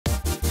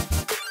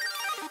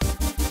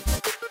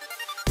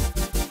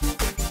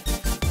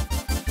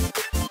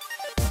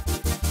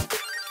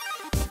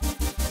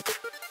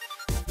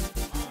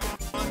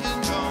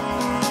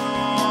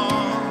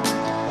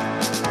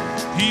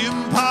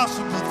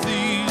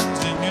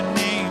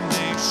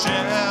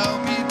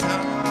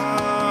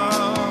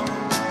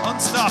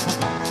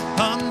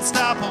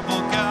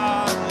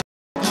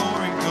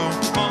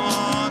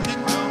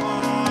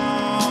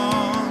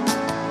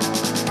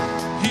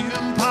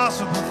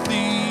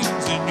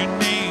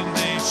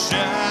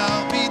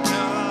shall be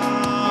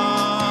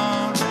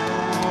done.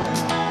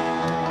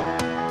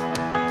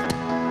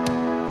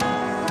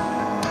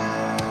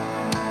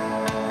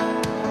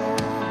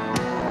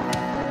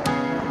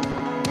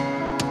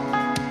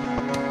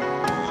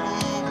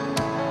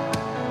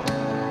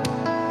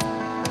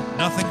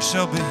 Nothing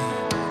shall be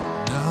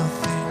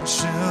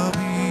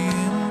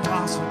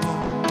impossible.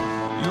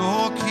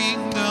 Your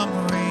kingdom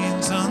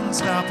reigns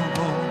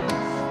unstoppable.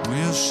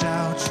 We'll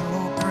shout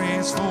your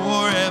praise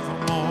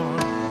forevermore.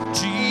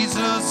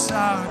 Jesus,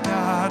 our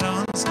God,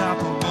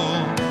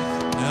 unstoppable.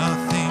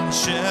 Nothing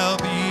shall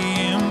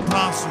be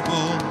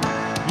impossible.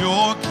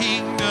 Your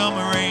kingdom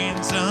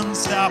reigns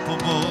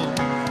unstoppable.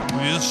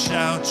 We'll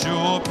shout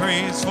your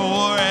praise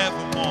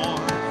forevermore.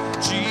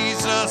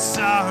 Jesus,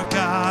 our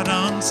God,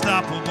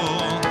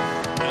 unstoppable.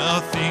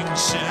 Nothing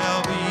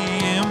shall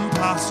be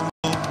impossible.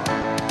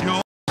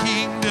 Your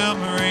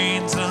kingdom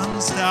reigns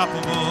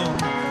unstoppable.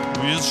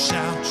 We'll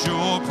shout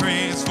your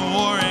praise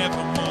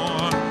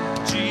forevermore.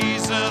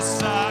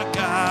 Jesus, our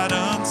God,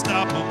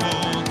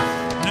 unstoppable.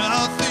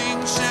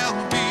 Nothing shall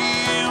be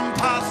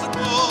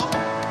impossible.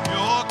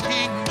 Your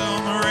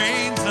kingdom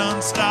reigns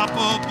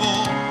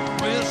unstoppable.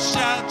 We'll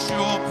shout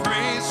your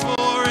praise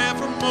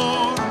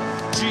forevermore.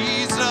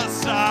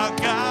 Jesus, our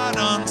God,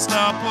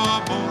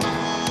 unstoppable.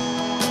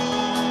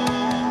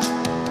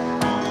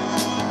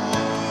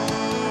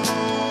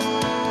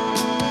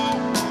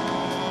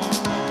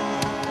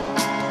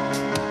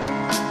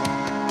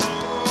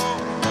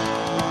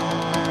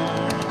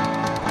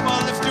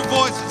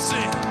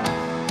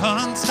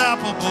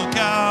 Unstoppable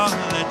God,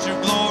 let your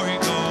glory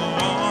go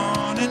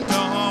on and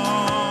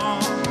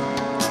on.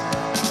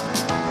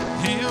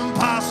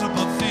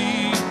 Impossible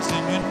things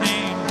in your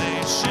name,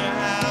 they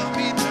shall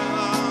be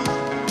done.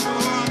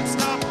 You're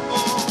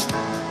unstoppable,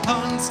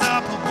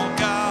 unstoppable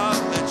God,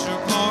 let your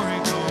glory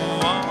go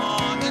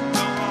on and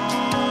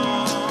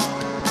on.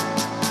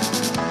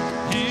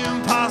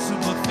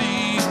 Impossible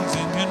things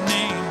in your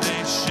name,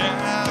 they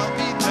shall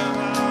be done.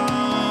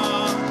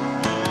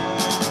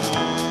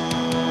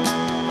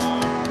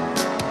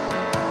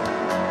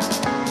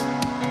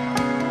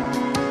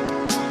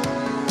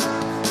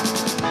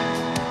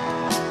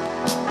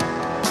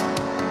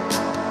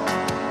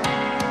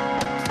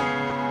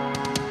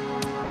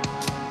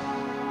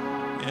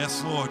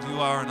 Yes, Lord, you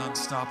are an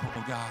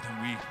unstoppable God,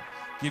 and we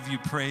give you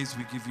praise,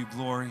 we give you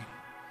glory.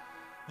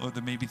 Lord,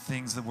 there may be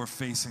things that we're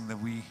facing that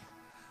we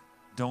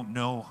don't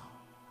know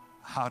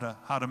how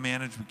to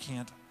manage. We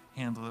can't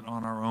handle it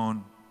on our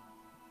own.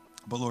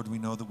 But Lord, we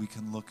know that we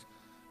can look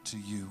to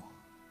you.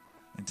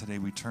 And today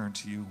we turn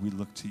to you, we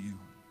look to you.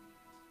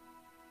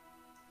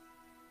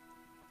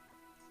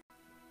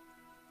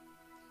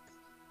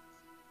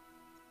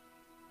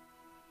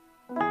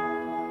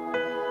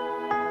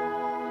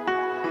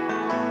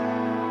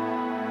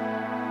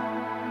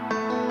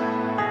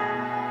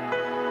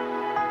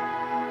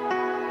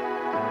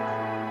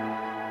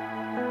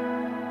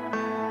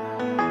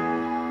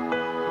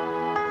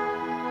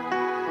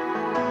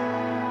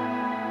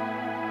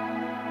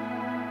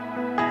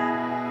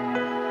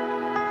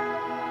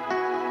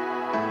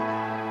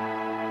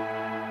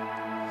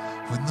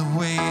 When the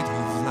weight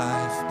of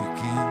life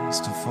begins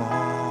to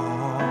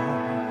fall,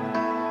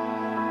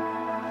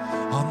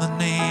 on the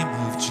name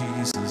of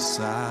Jesus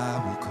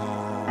I will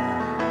call.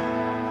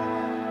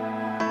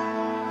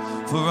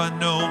 For I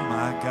know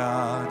my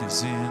God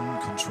is in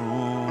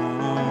control,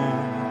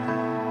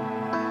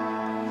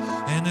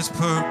 and his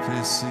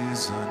purpose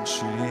is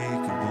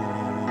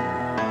unshakable.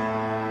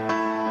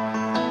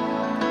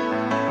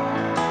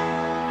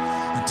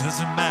 It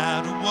doesn't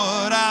matter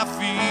what I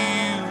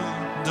feel,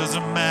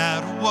 doesn't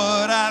matter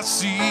what I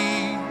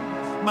see,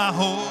 my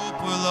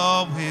hope will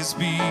always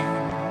be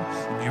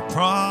in your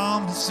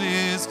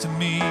promises to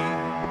me.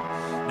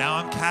 Now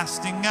I'm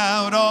casting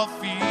out all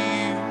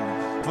fear,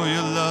 for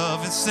your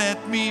love has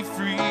set me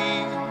free.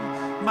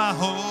 My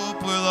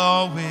hope will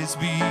always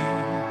be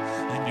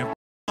in your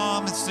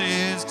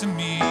promises to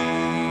me.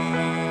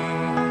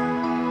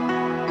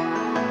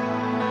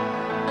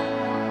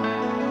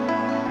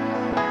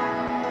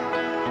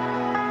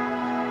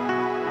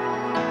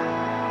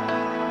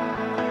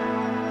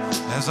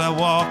 As I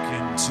walk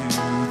into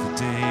the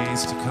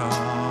days to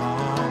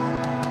come,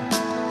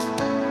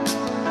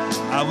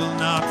 I will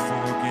not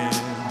forget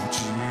what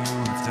you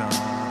have done.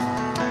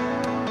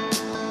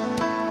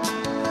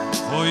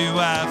 For you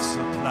have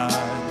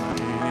supplied my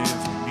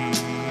every need,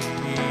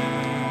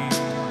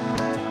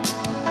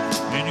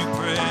 and your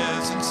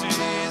presence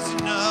is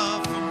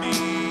enough for me.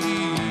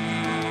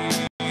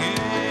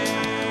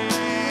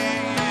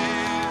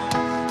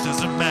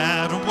 Doesn't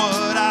matter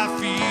what I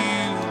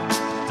feel,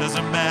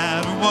 doesn't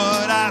matter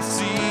what I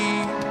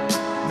see,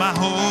 my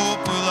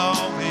hope will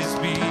always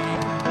be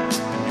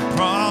in your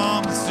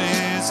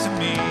promises to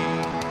me.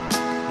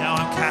 Now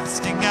I'm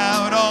casting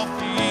out all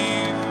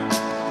fear,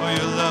 for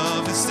your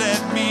love has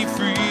set me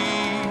free.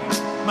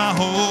 My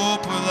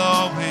hope will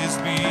always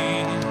be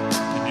in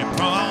your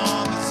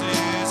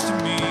promises to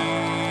me.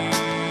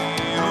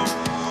 Oh,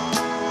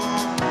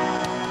 oh, oh.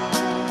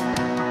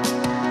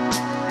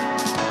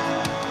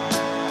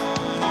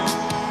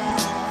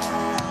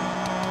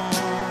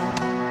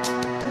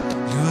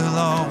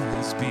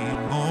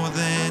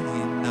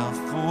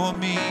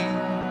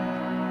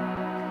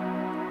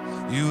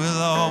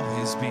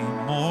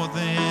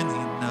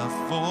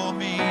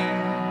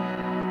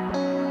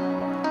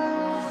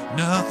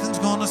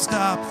 gonna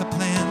stop the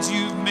plans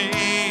you've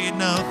made.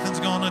 Nothing's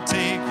gonna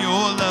take your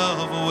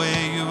love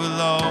away. You will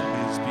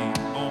always be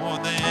more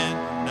than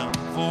enough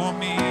for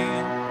me.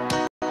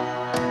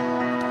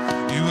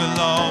 You will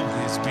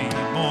always be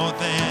more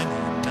than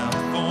enough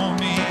for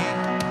me.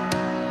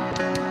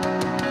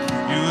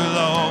 You will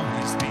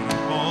always be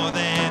more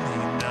than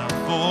enough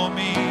for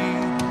me.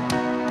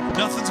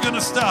 Nothing's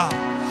gonna stop.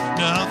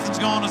 Nothing's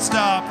gonna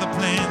stop the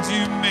plans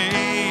you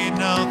made.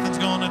 Nothing's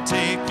gonna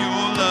take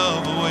your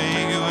love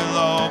away. You will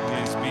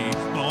always be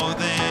more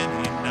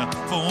than enough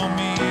for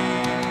me.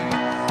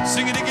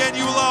 Sing it again.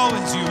 You will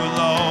always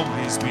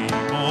be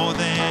more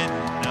than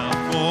enough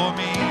for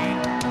me.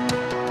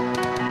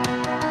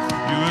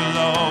 You will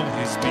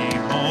always be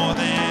more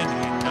than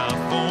enough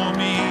for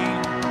me.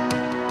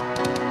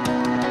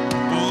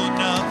 Oh,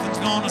 nothing's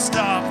gonna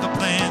stop the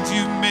plans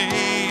you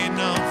made.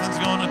 Nothing's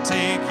gonna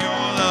take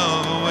your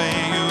love away.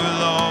 You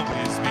will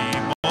always be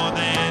more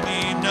than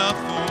enough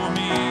for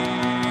me.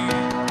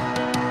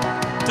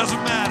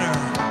 Doesn't matter.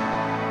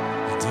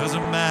 It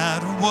doesn't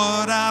matter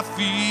what I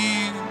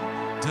feel.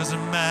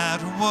 Doesn't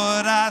matter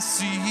what I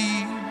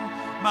see.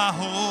 My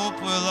hope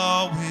will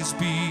always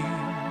be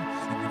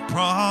in your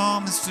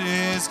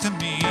promises to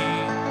me.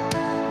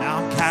 Now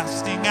I'm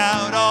casting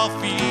out all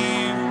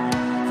fear,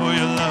 for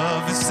your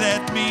love has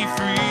set me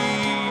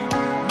free.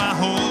 My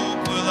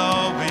hope will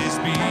always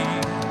be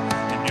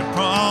in your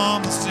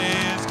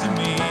promises to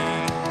me.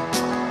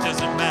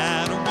 Doesn't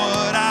matter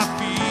what I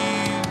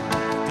feel,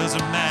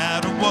 doesn't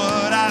matter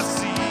what I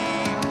see.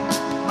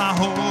 My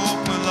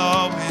hope will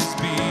always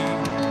be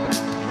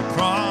in your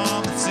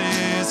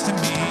promises to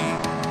me.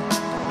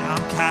 Now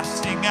I'm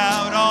casting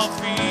out all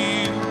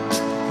fear,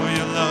 for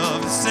your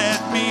love has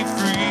set me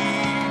free.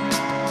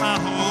 My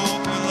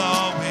hope will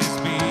always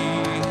be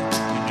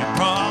in your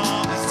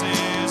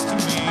promises to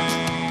me.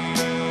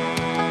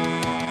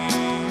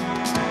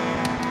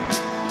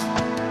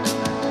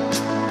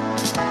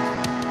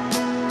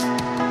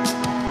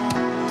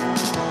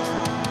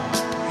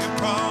 Your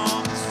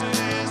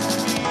promises to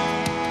me.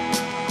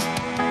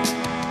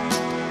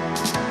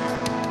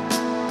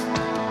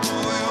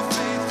 Oh, your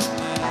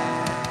faithfulness.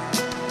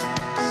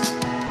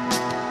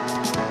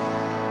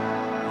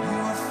 You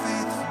are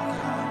faithful,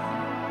 God.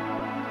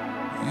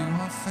 You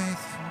are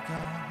faithful,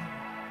 God.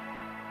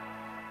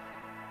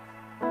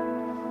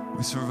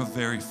 We serve a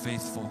very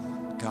faithful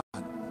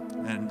God.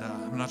 And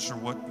I'm not sure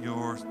what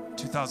your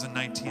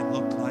 2019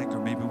 looked like, or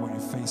maybe what you're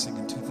facing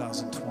in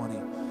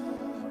 2020.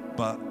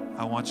 But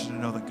I want you to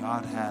know that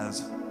God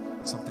has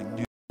something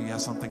new. He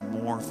has something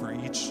more for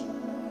each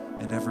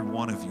and every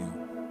one of you.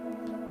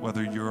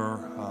 Whether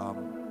you're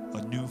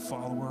a new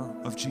follower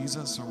of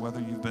Jesus, or whether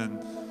you've been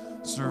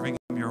serving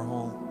Him your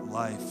whole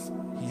life,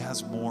 He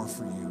has more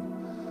for you.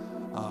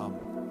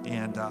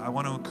 And I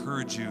want to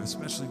encourage you,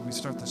 especially as we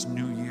start this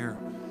new year,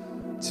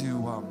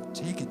 to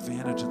take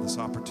advantage of this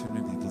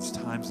opportunity, these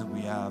times that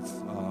we have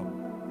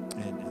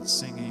in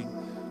singing,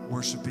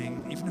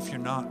 worshiping. Even if you're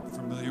not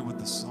familiar with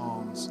the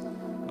songs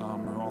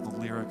or all the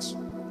lyrics,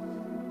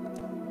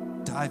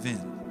 dive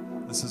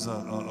in. This is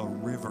a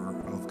river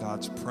of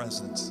God's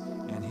presence,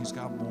 and He's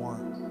got more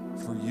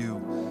for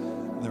you.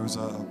 There was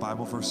a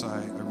Bible verse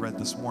I read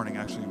this morning.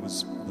 Actually, it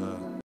was the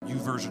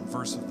YouVersion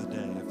verse of the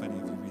day, if any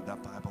of you read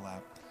that Bible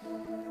app.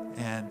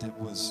 And it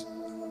was,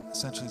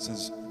 essentially it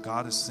says,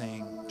 God is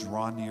saying,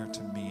 draw near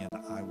to me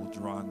and I will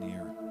draw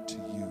near to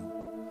you.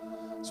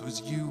 So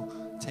as you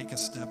take a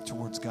step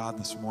towards God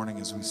this morning,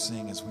 as we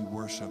sing, as we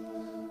worship,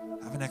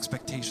 have an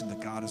expectation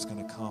that God is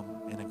going to come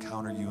and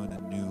encounter you in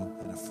a new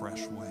and a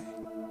fresh way.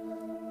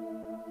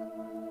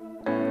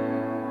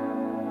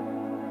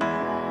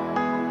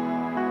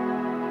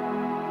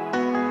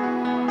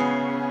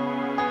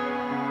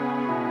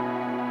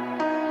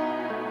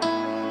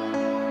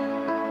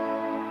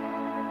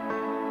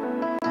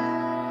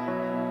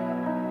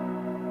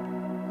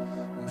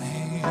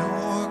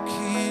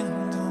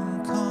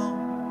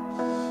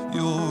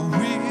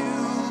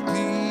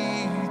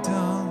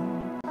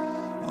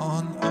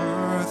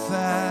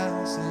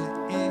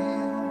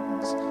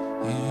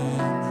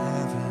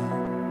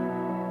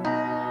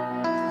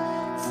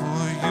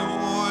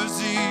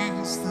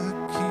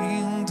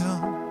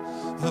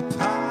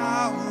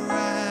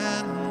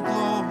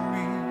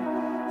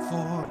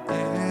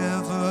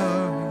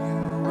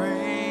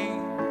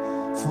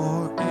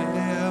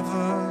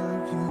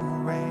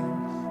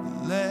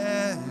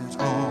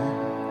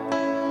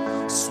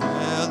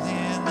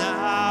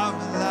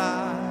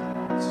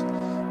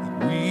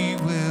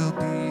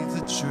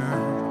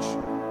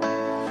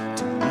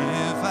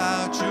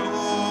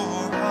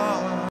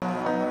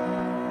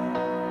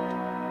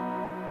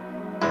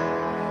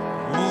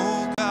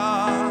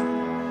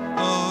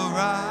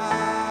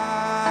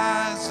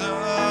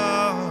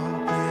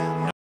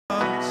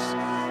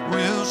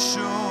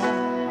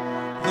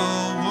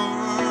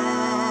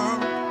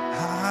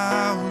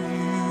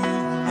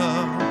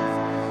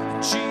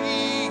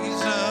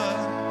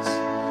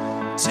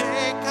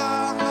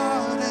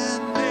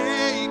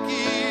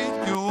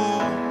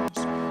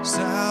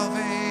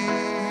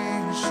 Salvation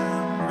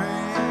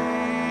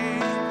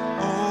reign.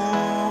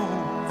 Oh,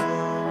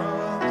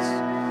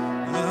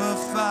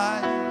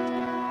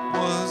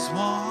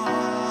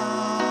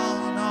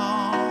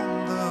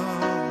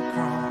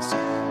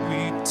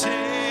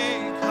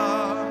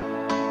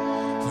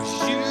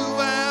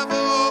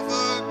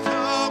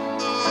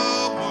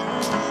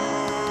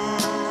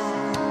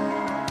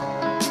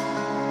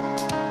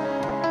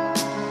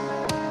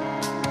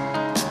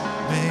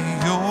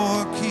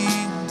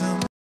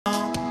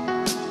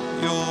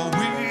 your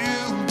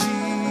will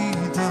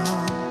be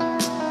done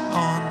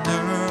on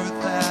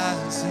earth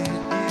as it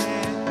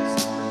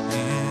is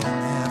in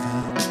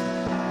heaven.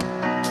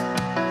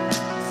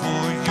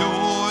 For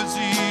yours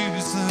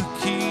is the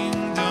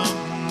kingdom,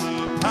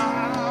 the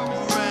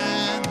power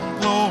and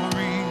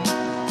glory.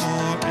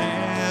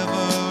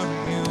 Forever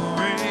you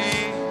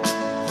reign,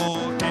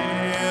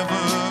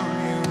 forever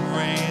you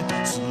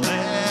reign. So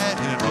let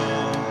it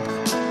all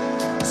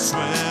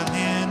swell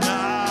in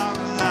our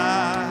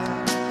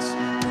lives.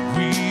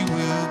 We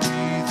will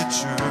be the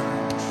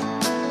church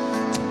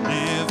to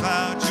live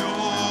out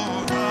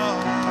your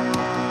heart.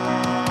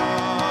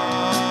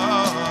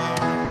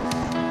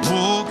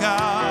 Oh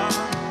God,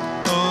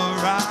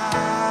 arise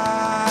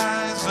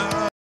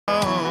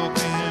up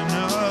in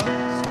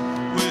us.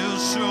 We'll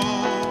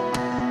show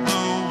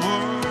the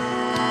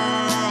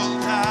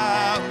world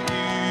how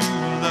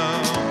you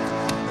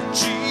love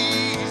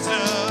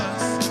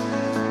Jesus.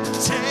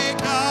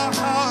 Take our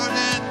heart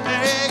and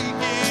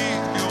make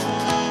it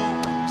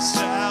yours.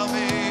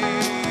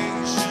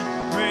 Salvation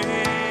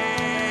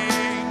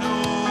reign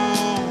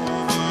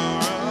over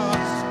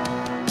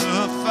us.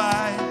 The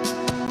fight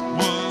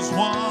was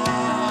won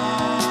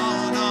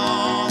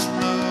on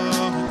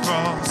the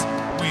cross.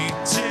 We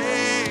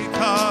take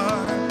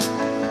heart.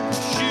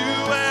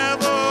 You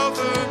have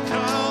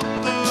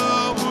overcome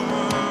the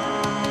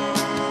world.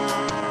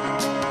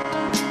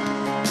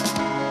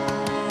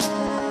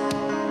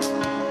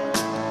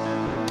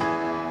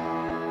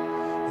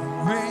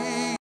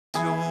 Raise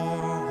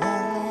your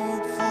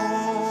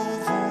hopeful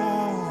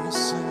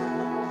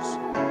voices.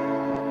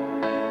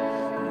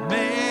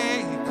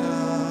 Make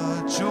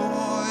a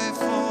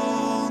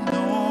joyful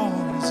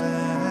noise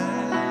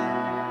and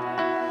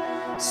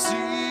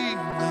sing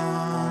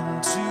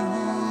unto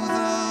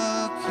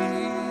the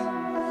King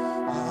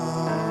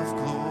of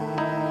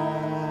glory.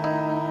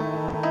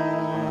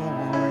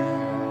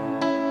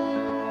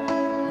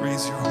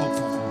 Raise your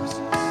hopeful voices.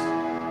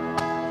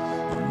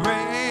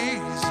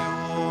 Raise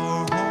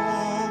your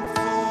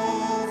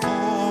hopeful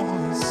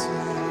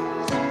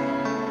voices.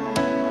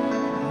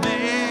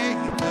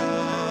 Make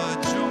a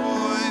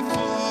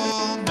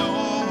joyful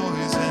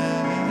noise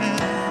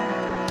and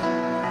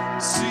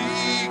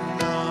sing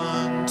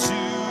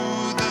unto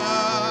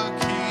the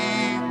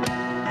King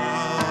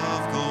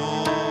of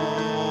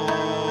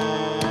glory.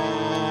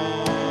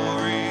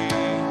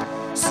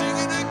 Sing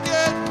it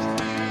again with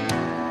me.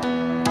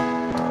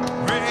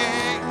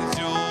 Raise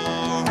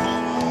your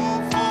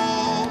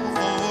hopeful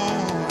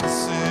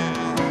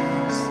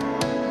voices.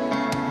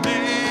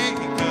 Make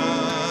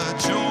a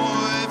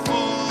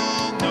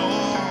joyful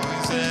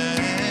noise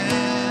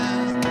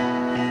and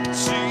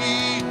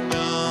sing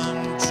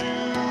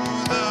unto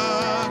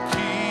the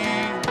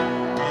King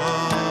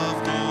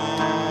of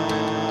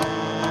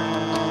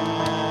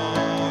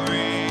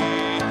glory.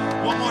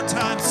 One more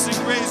time,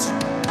 sing, raise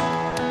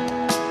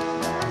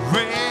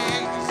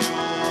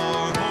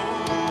your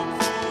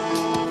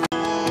hopeful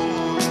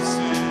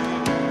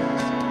voices.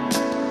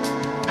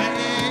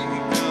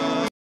 Make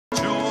a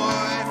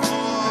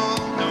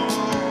joyful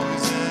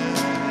noise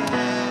and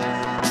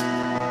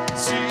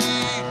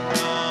sing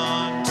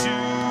unto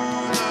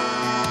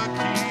the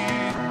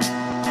King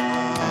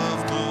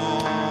of glory.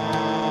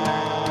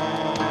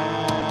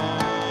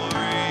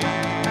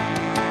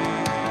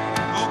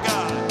 Oh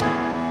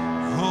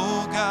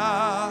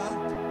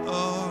God,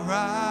 arise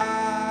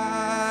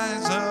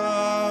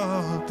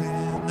up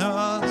in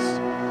us.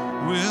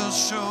 We'll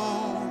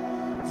show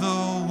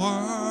the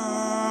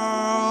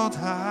world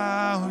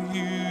how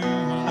you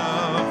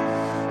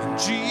love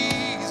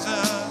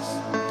Jesus.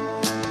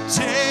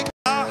 Take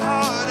our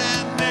heart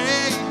and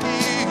make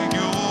it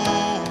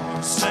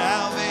yours.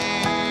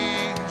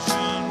 Salvation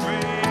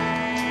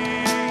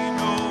reign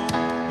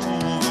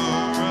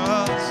over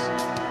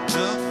us.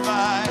 The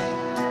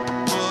fight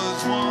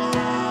was won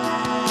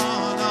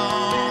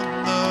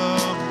on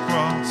the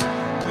cross.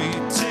 We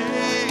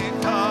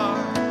take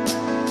heart.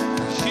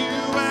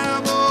 You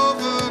have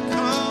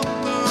overcome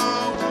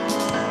the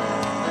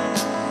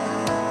world.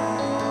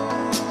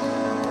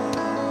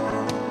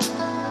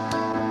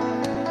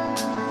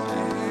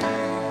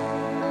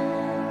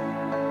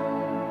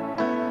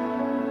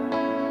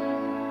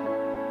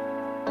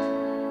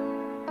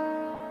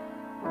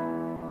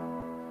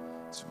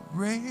 So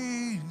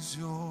raise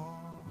your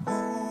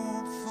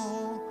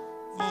hopeful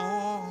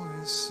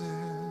voices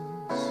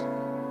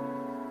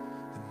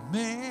and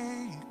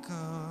make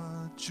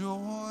a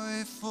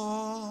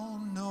joyful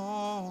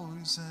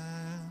noise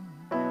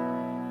and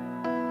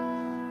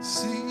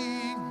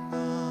sing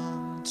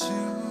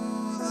unto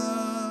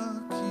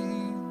the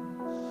King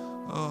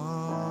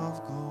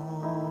of glory.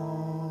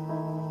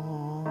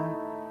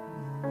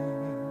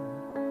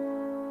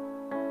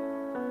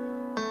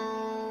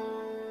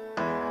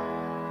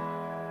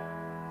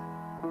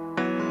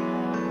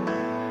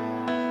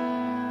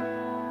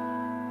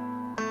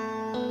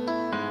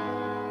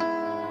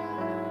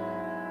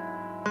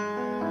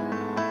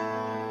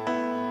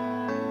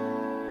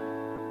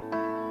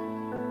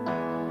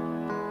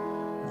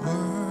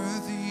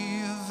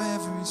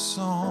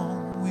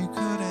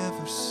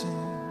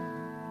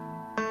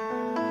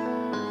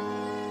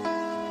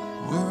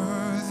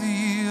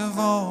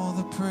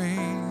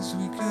 praise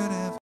we could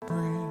ever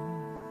bring.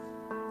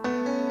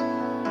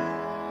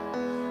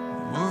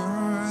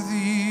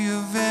 Worthy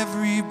of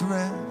every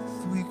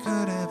breath we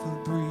could ever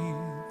breathe.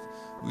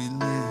 We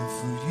live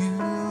for you.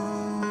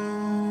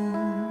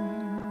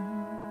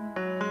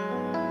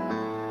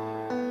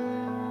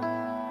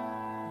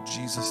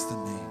 Jesus the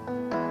name.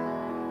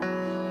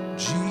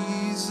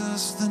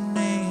 Jesus the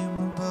name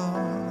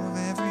above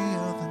every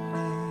other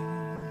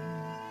name.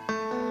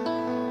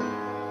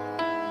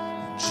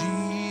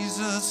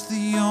 Jesus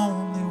the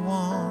only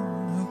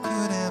one who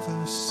could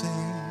ever save.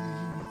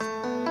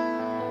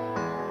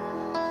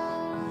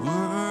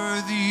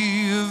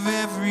 Worthy of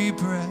every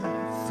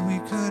breath we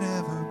could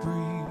ever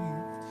breathe.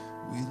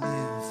 We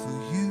live for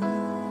you.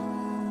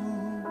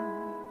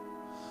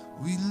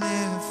 We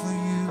live for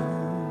you.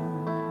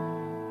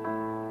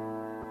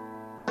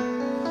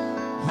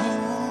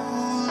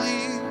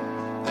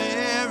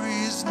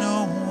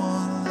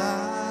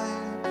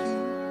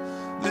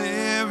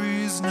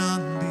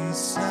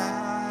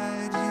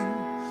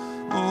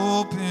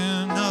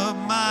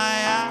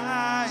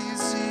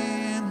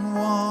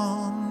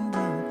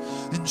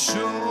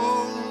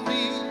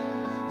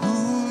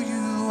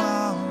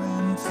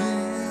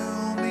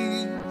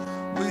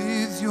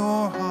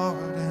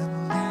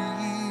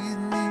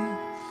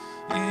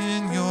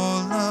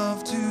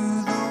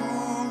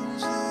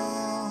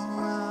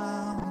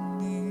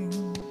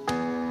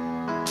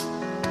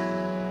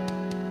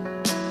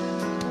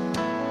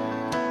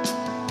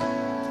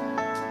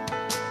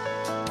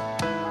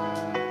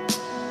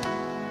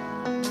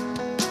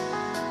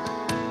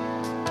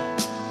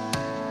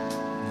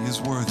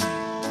 Worthy,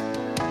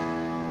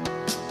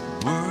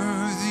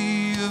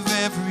 worthy of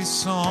every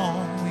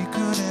song we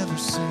could ever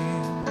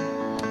sing,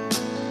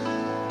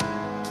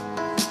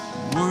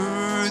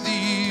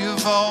 worthy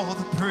of all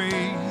the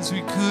praise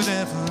we could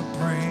ever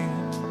bring,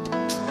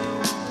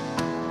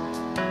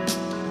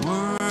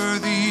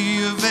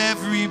 worthy of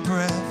every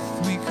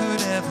breath we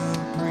could ever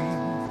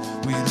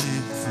breathe. We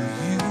live for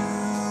you.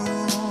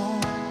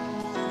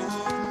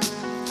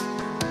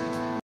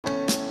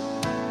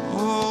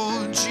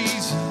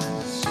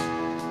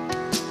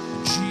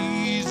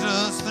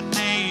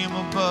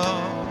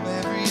 Above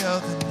every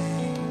other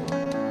name.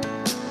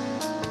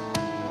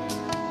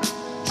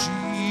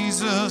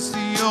 Jesus,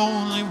 the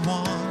only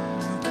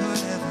one who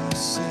could ever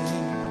save.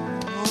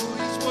 Oh,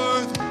 he's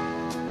worthy,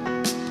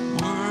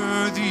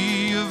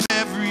 worthy of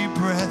every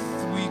breath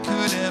we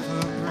could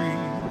ever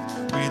breathe.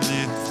 We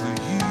live for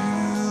you.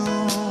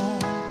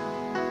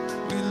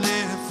 We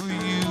live for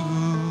you.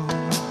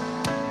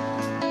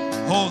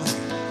 Holy,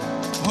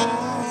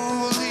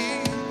 holy,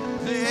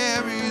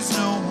 there is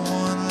no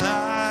one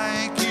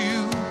like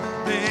you.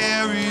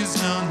 There is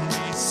none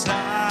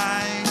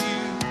beside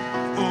you.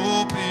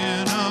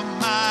 Open up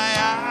my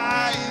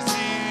eyes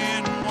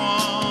in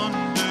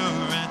wonder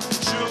and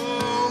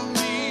show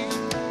me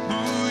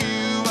who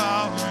you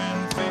are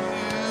and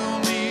fill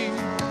me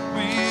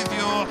with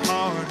your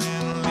heart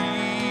and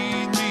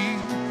lead me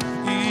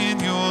in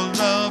your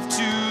love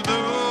to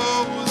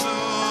those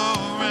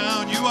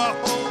around. You are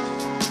holy,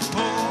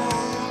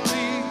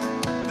 holy.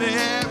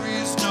 There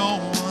is no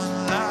one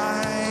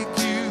like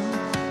you.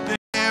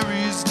 There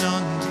is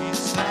none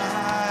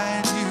beside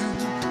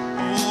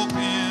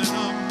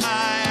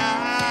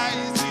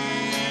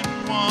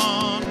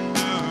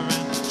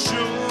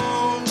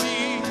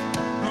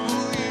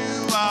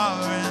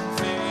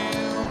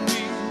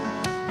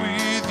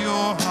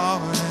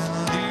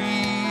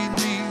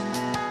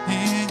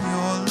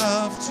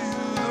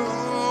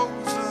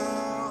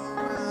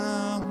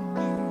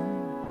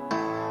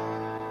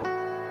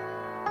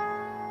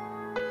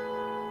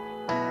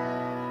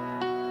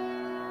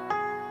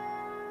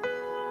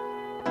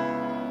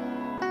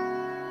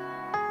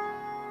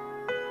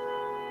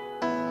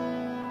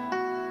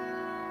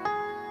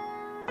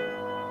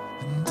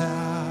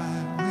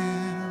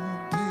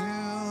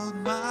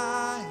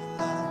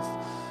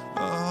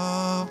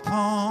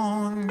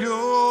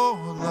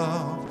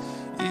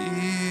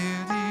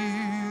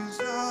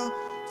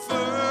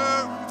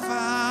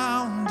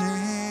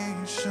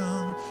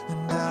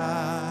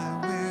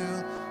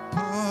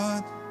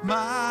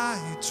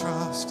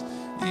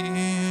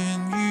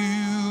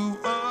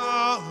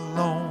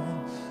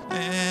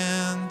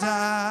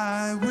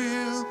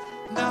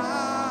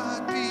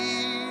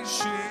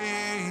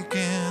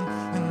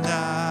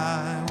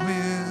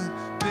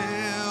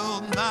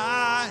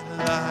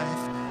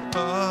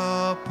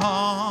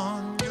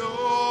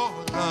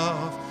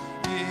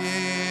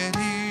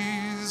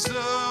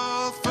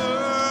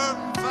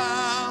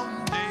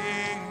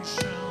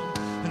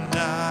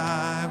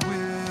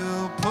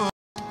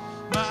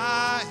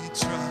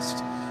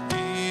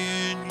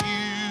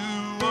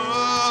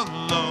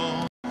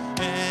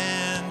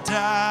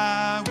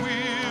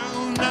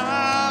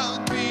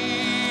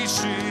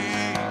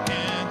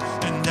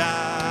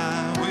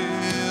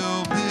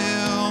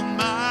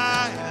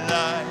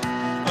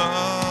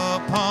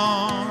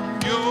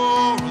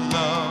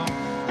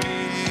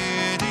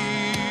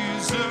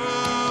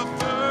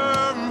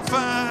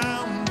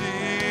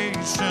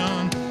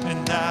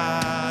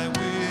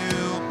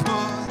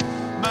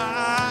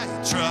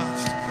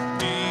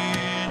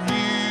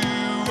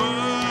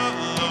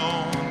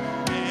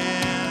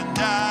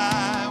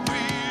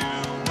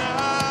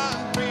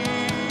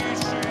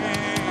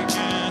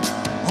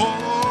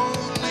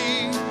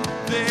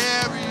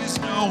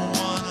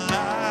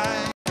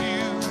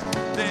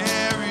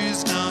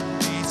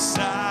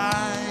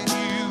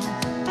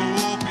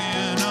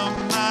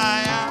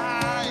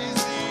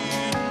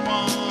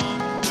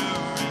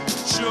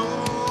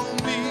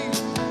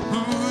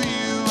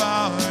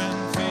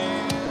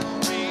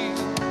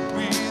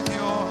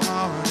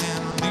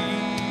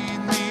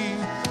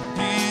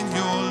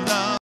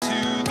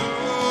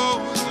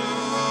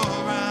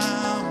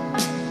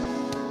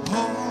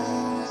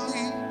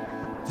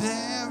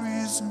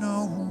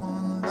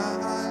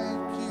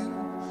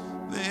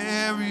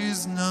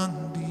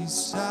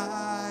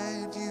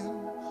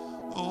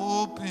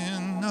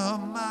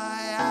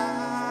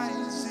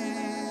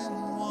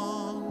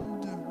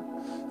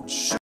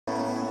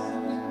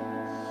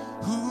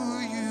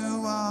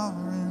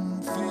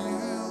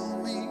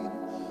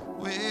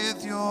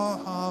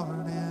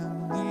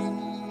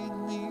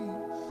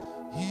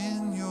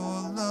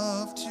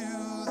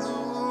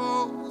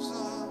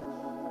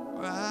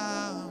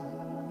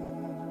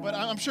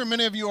I'm sure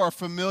many of you are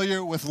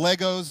familiar with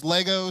Legos.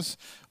 Legos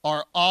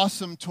are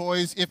awesome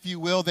toys, if you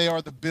will. They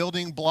are the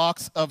building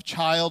blocks of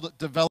child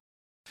development.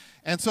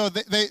 And so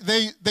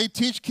they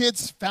teach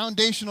kids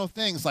foundational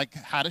things like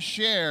how to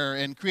share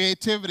and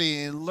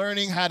creativity and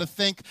learning how to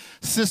think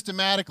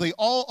systematically,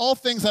 all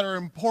things that are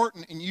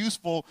important and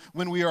useful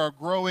when we are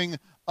growing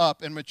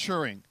up and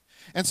maturing.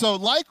 And so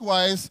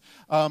likewise,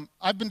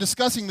 I've been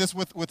discussing this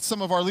with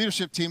some of our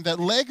leadership team, that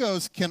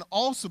Legos can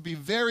also be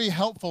very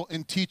helpful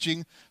in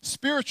teaching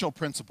spiritual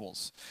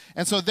principles.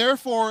 And so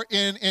therefore,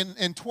 in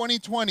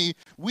 2020,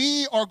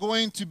 we are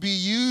going to be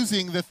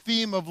using the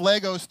theme of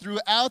Legos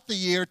throughout the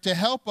year to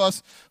help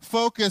us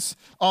focus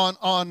on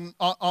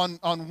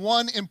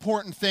one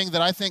important thing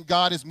that I think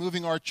God is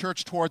moving our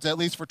church towards, at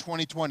least for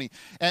 2020.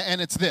 And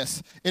it's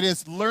this. It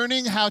is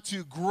learning how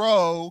to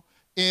grow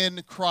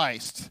in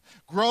Christ.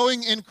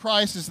 Growing in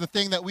Christ is the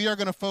thing that we are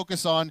going to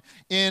focus on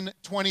in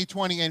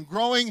 2020. And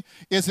growing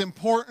is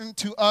important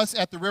to us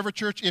at the River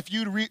Church. If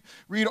you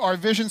read our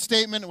vision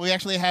statement, we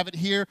actually have it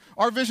here.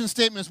 Our vision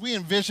statement is we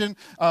envision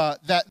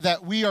that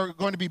we are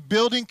going to be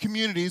building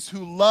communities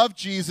who love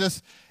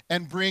Jesus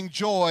and bring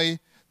joy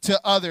to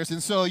others.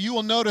 And so you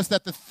will notice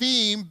that the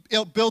theme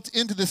built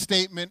into the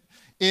statement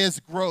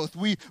is growth.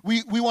 We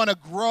want to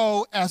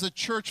grow as a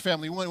church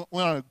family. We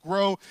want to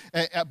grow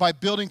by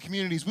building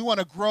communities. We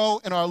want to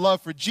grow in our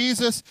love for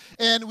Jesus,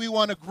 and we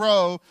want to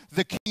grow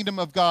the kingdom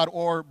of God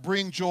or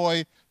bring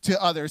joy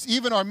to others.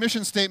 Even our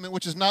mission statement,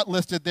 which is not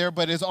listed there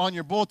but is on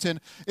your bulletin,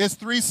 is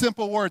 3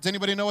 simple words.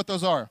 Anybody know what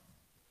those are?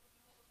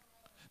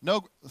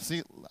 No,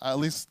 see, at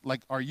least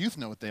like our youth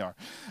know what they are.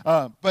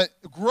 But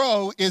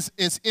grow is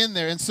in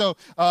there. And so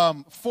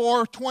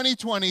for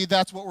 2020,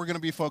 that's what we're going to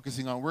be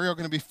focusing on. We're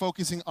going to be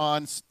focusing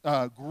on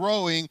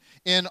growing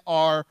in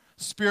our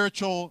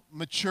spiritual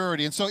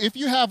maturity. And so if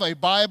you have a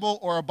Bible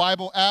or a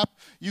Bible app,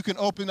 you can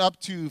open up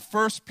to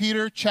 1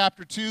 Peter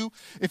chapter 2.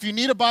 If you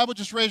need a Bible,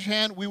 just raise your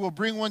hand. We will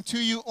bring one to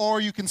you,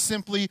 or you can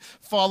simply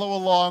follow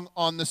along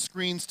on the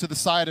screens to the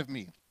side of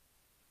me.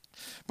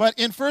 But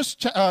in 1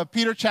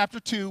 Peter chapter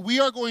 2, we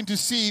are going to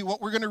see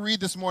what we're going to read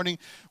this morning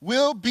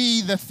will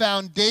be the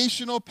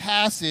foundational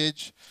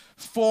passage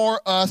for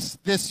us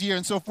this year.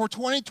 And so for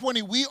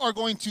 2020, we are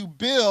going to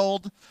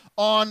build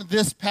on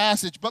this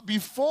passage. But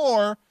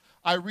before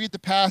I read the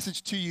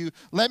passage to you,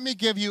 let me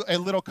give you a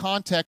little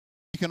context.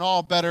 You can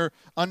all better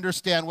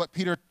understand what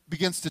Peter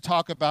begins to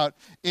talk about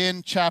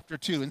in chapter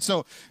 2. And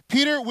so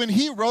Peter, when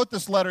he wrote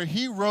this letter,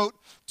 he wrote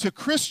to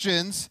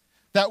Christians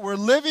that were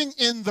living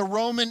in the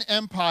Roman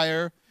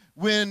Empire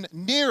when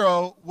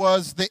Nero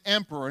was the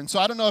emperor. And so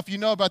I don't know if you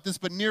know about this,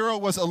 but Nero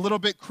was a little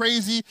bit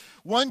crazy.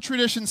 One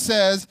tradition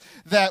says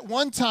that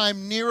one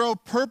time Nero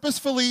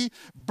purposefully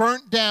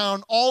burnt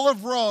down all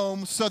of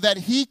Rome so that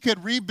he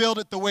could rebuild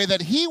it the way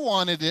that he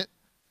wanted it.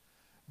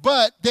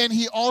 But then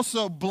he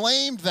also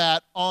blamed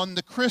that on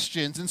the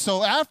Christians. And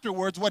so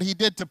afterwards, what he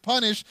did to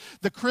punish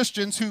the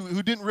Christians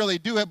who didn't really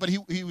do it, but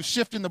he was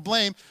shifting the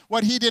blame,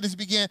 what he did is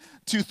began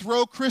to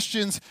throw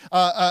Christians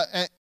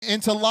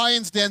into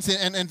lions' dens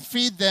and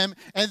feed them.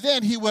 And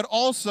then he would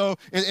also,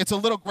 it's a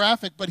little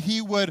graphic, but he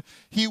would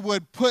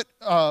put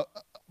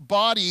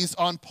bodies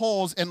on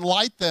poles and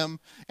light them,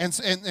 and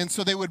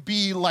so they would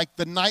be like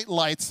the night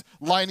lights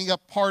lining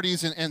up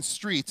parties and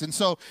streets. And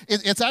so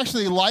it's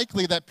actually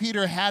likely that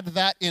Peter had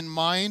that in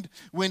mind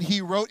when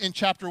he wrote in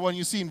chapter 1.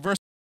 You see in verse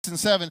 6 and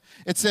 7,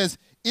 it says,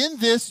 "In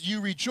this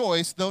you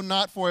rejoice, though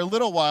not for a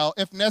little while,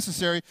 if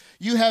necessary.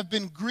 You have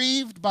been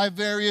grieved by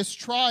various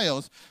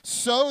trials,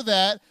 so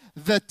that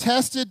the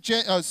tested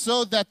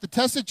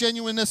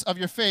genuineness of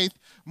your faith,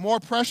 more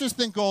precious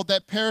than gold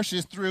that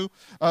perishes through,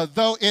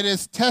 though it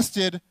is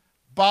tested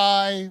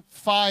by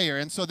fire."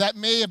 And so that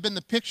may have been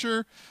the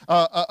picture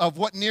of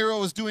what Nero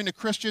was doing to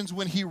Christians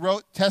when he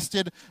wrote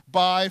tested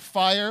by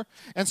fire.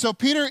 And so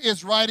Peter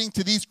is writing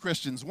to these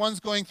Christians. One's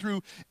going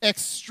through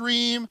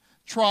extreme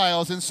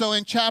trials. And so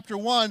in chapter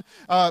 1,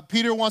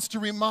 Peter wants to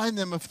remind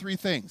them of 3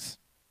 things.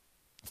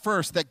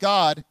 First, that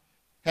God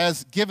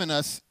has given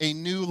us a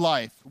new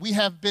life. We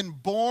have been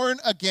born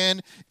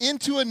again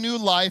into a new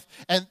life,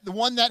 and the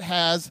one that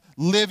has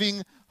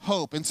living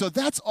hope. And so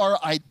that's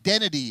our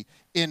identity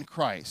in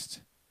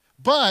Christ.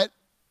 But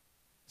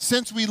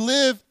since we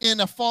live in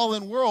a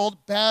fallen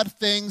world, bad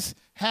things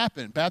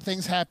happen. Bad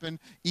things happen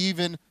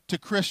even to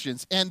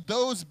Christians. And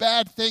those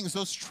bad things,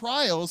 those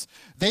trials,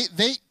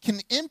 they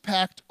can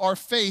impact our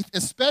faith,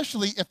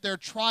 especially if they're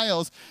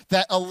trials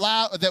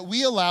that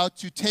we allow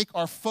to take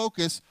our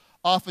focus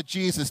off of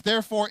Jesus.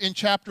 Therefore, in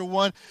chapter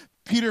 1,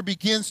 Peter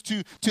begins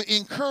to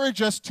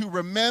encourage us to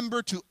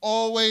remember to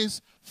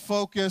always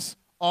focus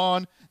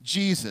on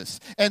Jesus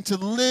and to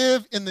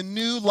live in the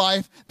new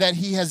life that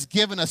he has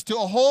given us, to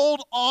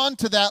hold on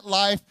to that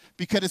life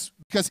because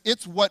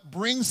it's what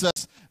brings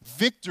us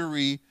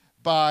victory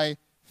by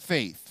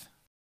faith.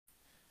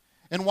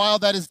 And while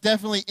that is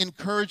definitely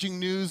encouraging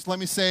news, let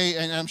me say,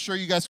 and I'm sure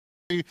you guys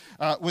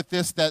with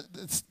this,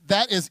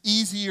 that is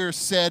easier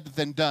said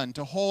than done,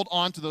 to hold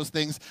on to those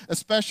things,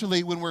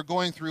 especially when we're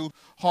going through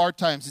hard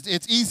times.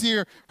 It's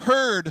easier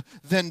heard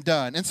than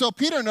done. And so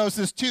Peter knows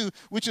this too,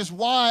 which is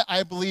why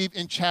I believe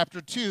in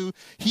chapter 2,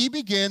 he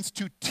begins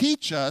to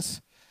teach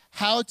us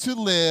how to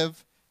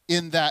live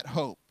in that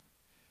hope.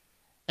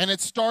 And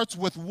it starts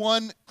with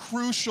one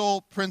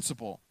crucial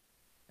principle,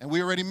 and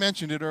we already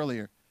mentioned it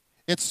earlier.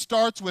 It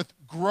starts with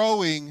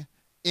growing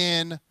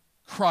in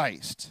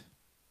Christ.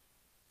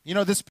 You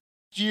know, this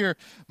year,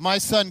 my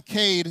son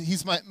Cade,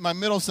 he's my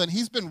middle son,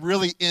 he's been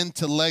really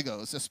into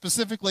Legos,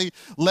 specifically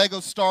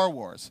Lego Star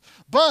Wars.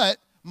 But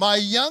my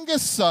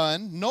youngest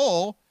son,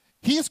 Noel,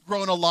 he's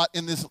grown a lot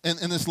in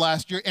this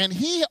last year, and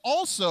he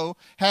also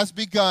has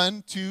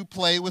begun to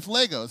play with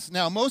Legos.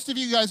 Now, most of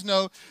you guys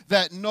know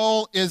that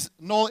Noel is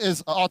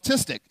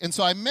autistic, and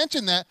so I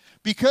mention that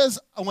because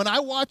when I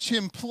watch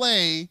him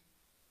play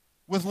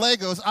with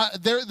Legos,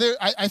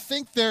 I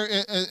think there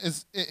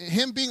is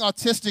him being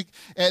autistic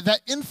that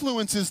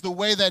influences the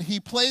way that he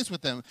plays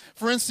with them.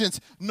 For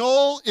instance,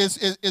 Noel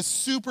is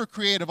super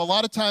creative. A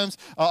lot of times,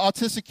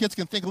 autistic kids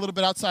can think a little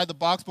bit outside the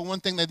box, but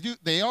one thing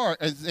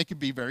they can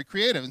be very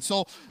creative. And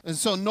so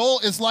Noel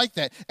is like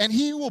that, and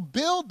he will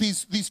build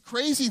these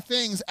crazy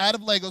things out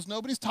of Legos.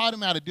 Nobody's taught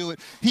him how to do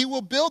it. He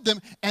will build them,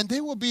 and they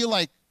will be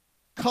like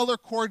color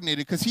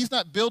coordinated, because he's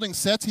not building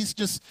sets. He's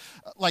just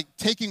like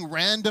taking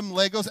random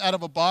Legos out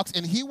of a box,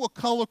 and he will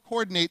color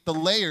coordinate the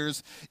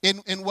layers in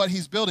what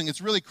he's building. It's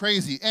really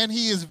crazy. And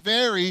he is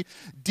very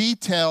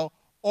detail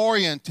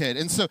oriented.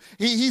 And so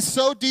he's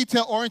so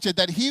detail oriented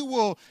that he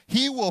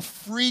will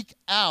freak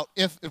out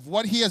if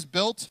what he has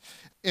built,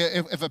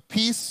 if a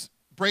piece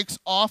breaks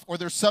off or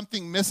there's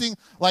something missing.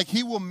 Like,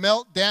 he will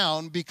melt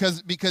down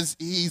because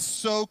he's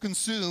so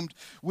consumed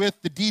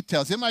with the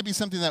details. It might be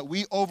something that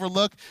we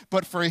overlook,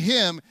 but for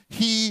him,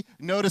 he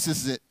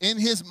notices it. In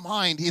his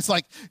mind, it's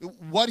like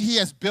what he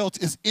has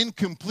built is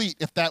incomplete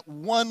if that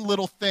one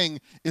little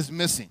thing is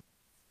missing.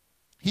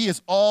 He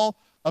is all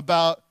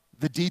about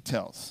the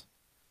details.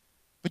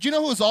 But you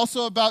know who is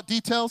also about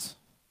details?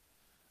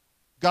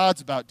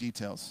 God's about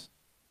details.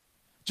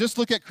 Just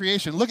look at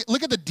creation.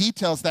 Look at the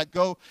details that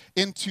go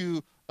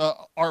into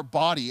our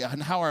body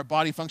and how our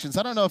body functions.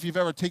 I don't know if you've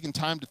ever taken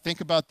time to think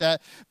about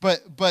that,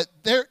 but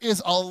there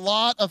is a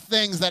lot of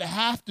things that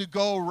have to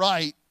go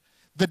right.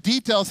 The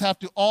details have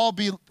to all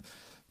be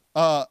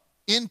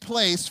in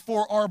place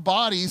for our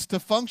bodies to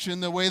function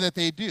the way that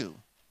they do.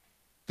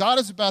 God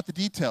is about the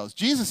details.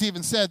 Jesus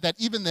even said that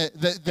even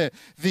the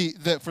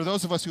for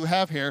those of us who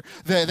have hair,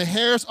 the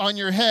hairs on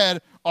your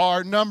head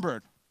are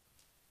numbered.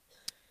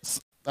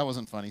 That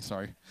wasn't funny,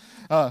 sorry.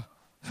 But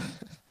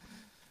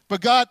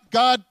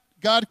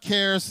God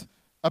cares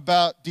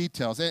about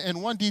details.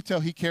 And one detail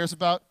he cares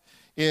about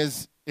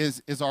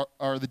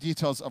are the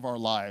details of our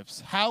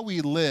lives. How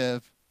we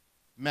live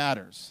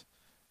matters.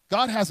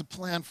 God has a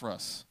plan for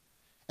us.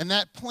 And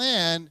that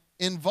plan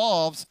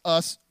involves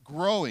us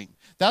growing.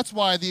 That's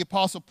why the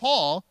Apostle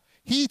Paul,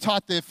 he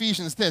taught the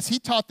Ephesians this. He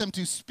taught them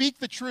to speak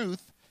the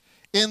truth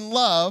in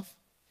love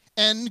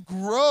and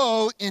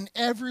grow in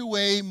every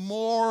way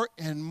more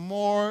and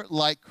more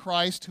like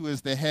Christ, who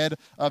is the head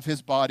of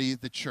his body,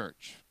 the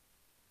church.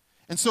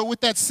 And so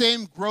with that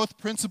same growth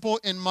principle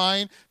in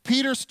mind,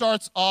 Peter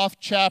starts off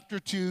chapter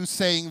 2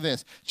 saying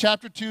this.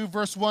 Chapter 2,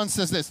 verse 1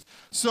 says this: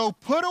 "So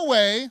put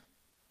away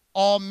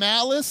all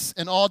malice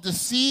and all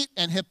deceit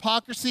and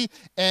hypocrisy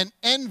and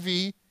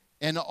envy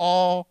and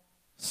all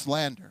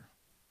slander."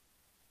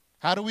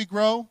 How do we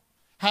grow?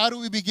 How do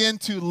we begin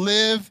to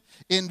live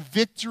in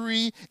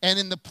victory and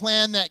in the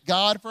plan that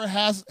God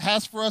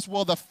has for us?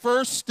 Well, the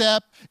first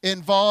step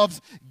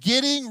involves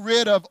getting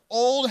rid of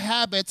old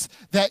habits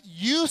that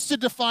used to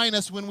define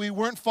us when we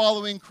weren't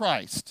following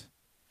Christ.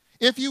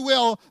 If you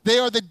will, they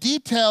are the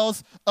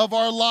details of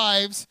our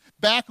lives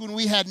back when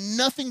we had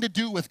nothing to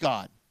do with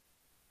God.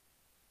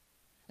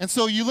 And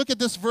so you look at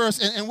this verse,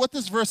 and what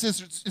this verse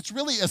is, it's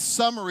really a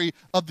summary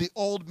of the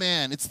old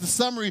man. It's the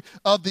summary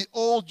of the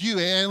old you,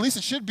 and at least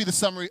it should be the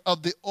summary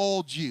of the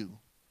old you.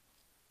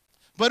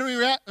 But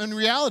in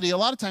reality, a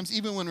lot of times,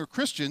 even when we're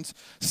Christians,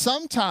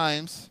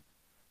 sometimes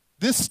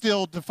this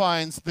still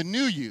defines the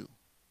new you.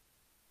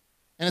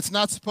 And it's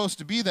not supposed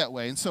to be that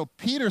way. And so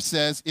Peter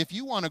says, if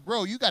you want to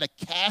grow, you got to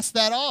cast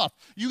that off.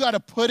 You got to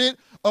put it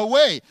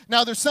away.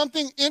 Now, there's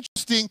something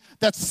interesting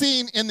that's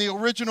seen in the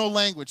original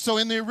language. So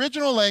in the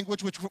original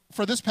language, which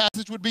for this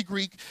passage would be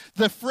Greek,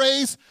 the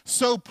phrase,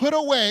 "so put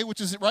away," which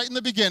is right in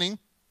the beginning,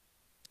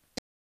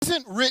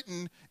 isn't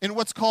written in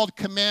what's called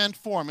command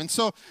form. And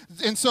so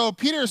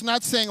Peter is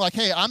not saying like,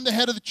 hey, I'm the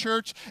head of the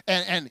church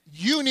and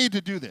you need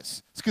to do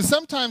this. Because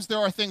sometimes there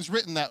are things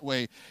written that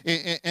way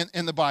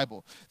in the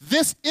Bible.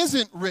 This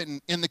isn't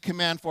written in the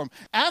command form.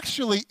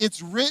 Actually,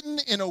 it's written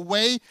in a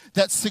way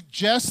that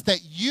suggests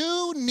that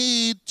you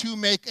need to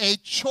make a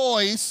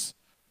choice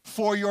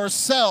for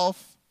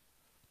yourself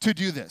to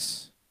do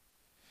this.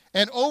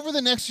 And over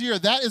the next year,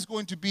 that is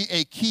going to be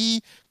a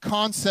key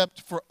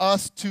concept for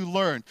us to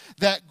learn.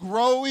 That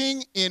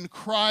growing in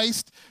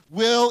Christ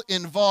will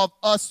involve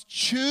us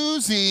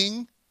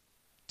choosing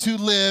to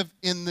live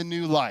in the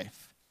new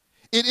life.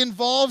 It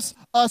involves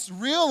us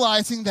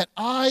realizing that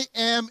I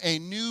am a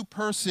new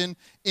person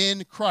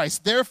in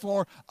Christ.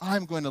 Therefore,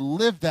 I'm going to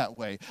live that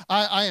way.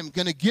 I am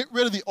going to get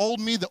rid of the old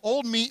me. The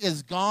old me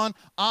is gone.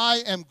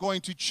 I am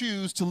going to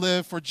choose to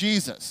live for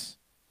Jesus.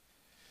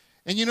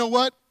 And you know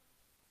what?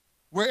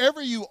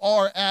 Wherever you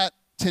are at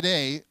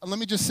today, let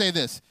me just say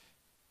this.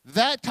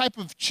 That type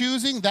of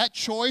choosing, that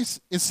choice,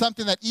 is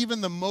something that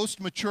even the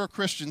most mature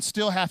Christians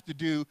still have to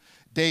do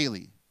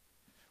daily.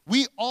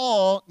 We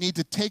all need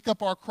to take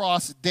up our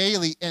cross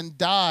daily and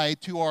die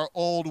to our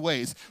old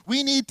ways.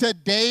 We need to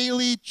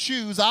daily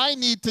choose. I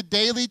need to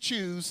daily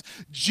choose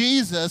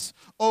Jesus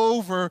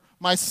over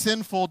my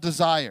sinful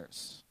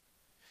desires.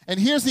 And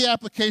here's the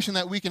application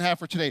that we can have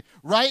for today.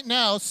 Right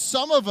now,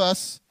 some of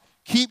us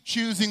keep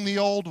choosing the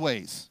old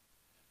ways.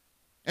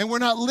 And we're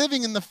not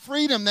living in the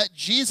freedom that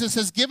Jesus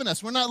has given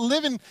us. We're not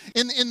living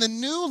in the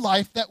new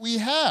life that we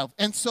have.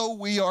 And so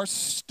we are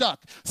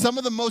stuck. Some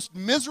of the most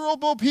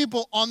miserable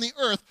people on the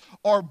earth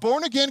are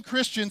born-again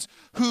Christians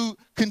who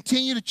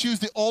continue to choose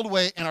the old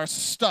way and are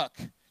stuck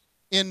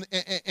in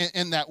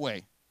that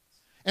way.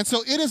 And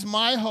so it is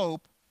my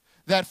hope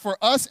that for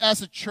us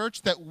as a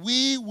church, that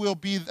we will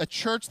be a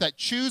church that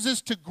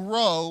chooses to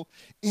grow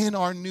in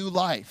our new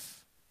life.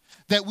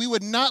 That we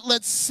would not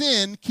let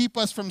sin keep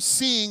us from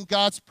seeing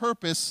God's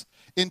purpose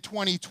in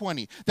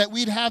 2020. That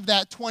we'd have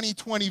that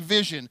 2020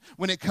 vision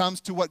when it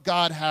comes to what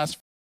God has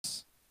for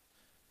us.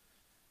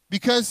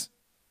 Because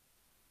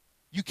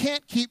you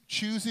can't keep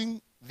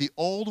choosing the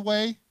old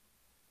way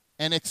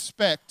and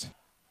expect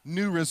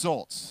new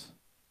results.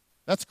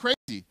 That's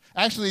crazy.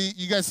 Actually,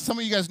 some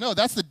of you guys know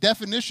that's the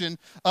definition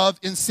of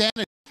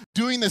insanity.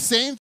 Doing the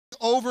same thing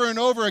over and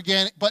over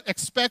again, but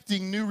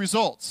expecting new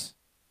results.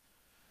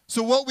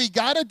 So what we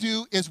got to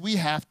do is we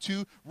have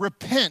to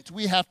repent.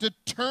 We have to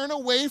turn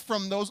away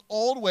from those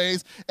old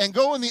ways and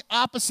go in the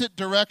opposite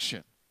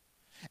direction.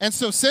 And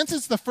so since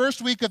it's the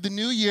first week of the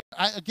new year,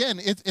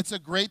 it's a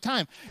great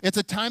time. It's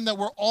a time that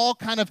we're all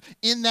kind of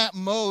in that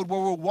mode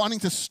where we're wanting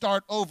to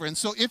start over. And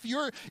so if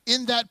you're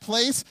in that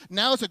place,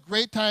 now is a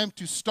great time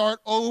to start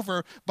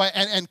over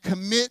and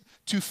commit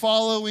to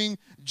following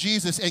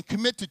Jesus and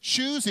commit to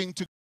choosing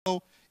to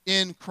go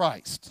in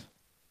Christ.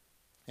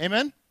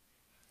 Amen?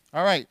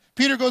 All right.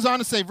 Peter goes on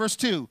to say, verse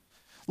 2,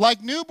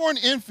 like newborn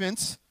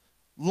infants,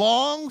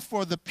 long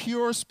for the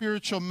pure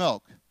spiritual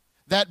milk,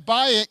 that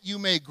by it you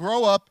may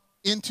grow up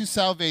into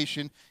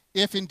salvation,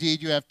 if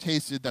indeed you have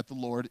tasted that the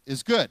Lord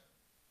is good.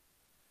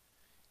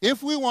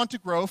 If we want to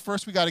grow,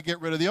 first we got to get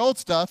rid of the old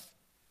stuff,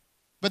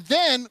 but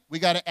then we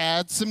got to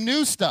add some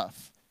new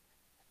stuff.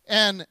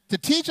 And to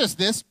teach us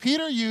this,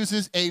 Peter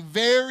uses a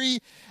very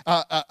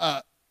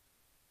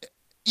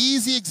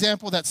easy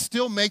example that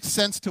still makes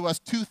sense to us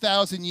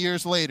 2,000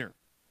 years later.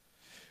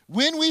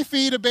 When we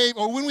feed a baby,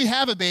 or when we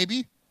have a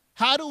baby,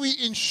 how do we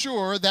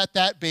ensure that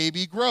that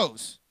baby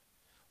grows?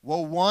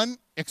 Well, one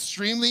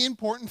extremely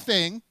important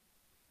thing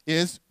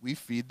is we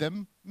feed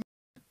them milk.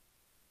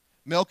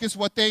 Milk is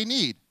what they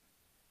need.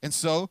 And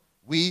so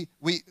we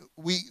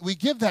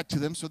give that to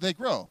them so they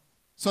grow.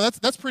 So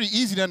that's pretty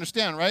easy to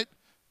understand, right?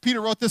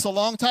 Peter wrote this a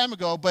long time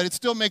ago, but it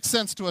still makes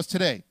sense to us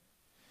today.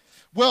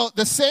 Well,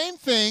 the same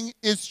thing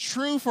is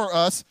true for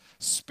us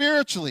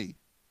spiritually.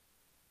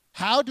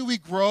 How do we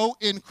grow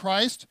in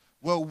Christ?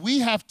 Well, we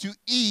have to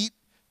eat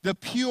the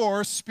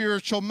pure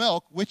spiritual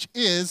milk, which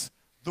is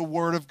the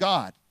Word of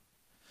God.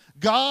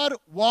 God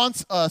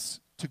wants us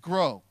to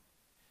grow.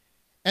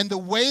 And the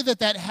way that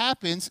that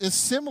happens is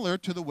similar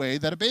to the way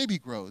that a baby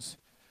grows.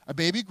 A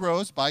baby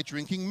grows by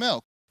drinking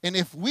milk. And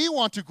if we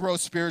want to grow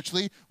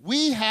spiritually,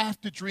 we have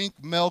to drink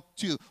milk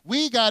too.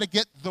 We got to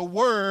get the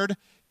Word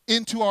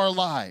into our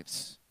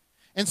lives.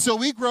 And so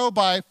we grow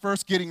by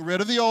first getting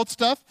rid of the old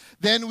stuff.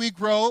 Then we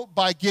grow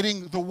by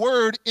getting the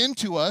Word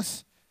into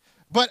us.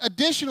 But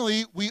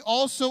additionally, we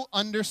also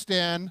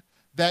understand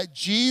that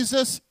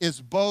Jesus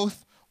is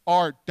both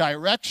our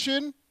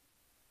direction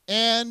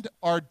and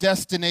our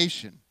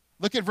destination.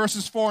 Look at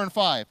verses 4 and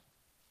 5.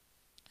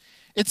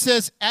 It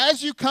says,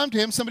 as you come to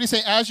him, somebody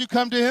say, as you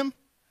come to him.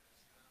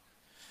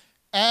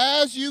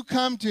 As you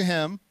come to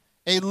him,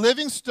 a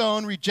living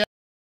stone rejected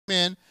by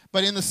men,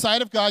 but in the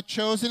sight of God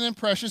chosen and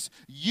precious,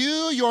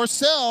 you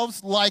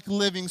yourselves, like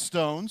living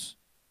stones,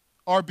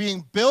 are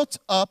being built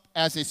up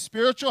as a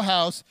spiritual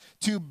house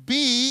to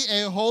be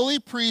a holy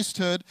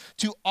priesthood,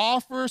 to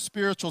offer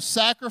spiritual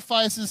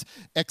sacrifices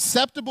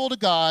acceptable to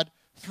God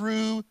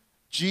through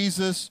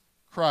Jesus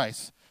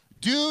Christ.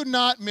 Do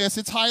not miss,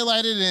 it's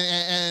highlighted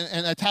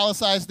and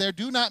italicized there,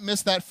 do not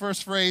miss that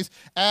first phrase,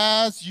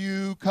 as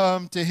you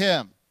come to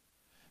him,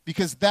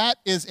 because that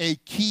is a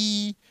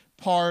key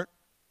part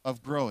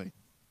of growing.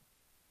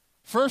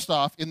 First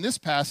off, in this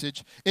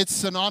passage, it's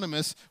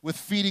synonymous with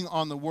feeding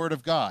on the Word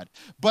of God.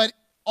 But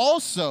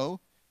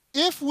also,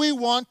 if we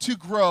want to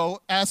grow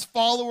as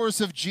followers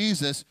of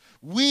Jesus,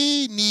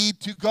 we need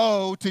to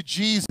go to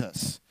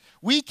Jesus.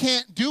 We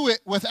can't do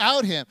it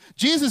without him.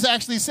 Jesus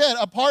actually said,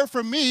 apart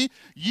from me,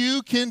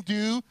 you can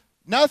do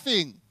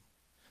nothing.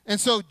 And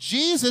so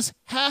Jesus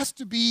has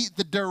to be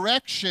the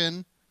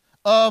direction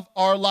of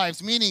our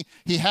lives, meaning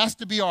he has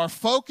to be our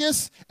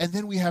focus, and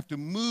then we have to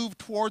move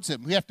towards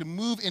him. We have to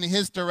move in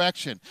his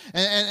direction.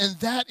 And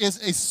that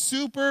is a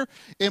super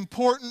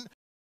important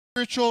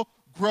spiritual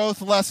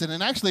growth lesson.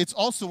 And actually, it's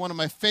also one of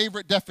my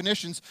favorite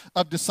definitions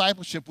of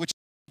discipleship, which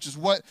is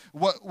what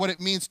it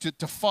means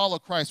to follow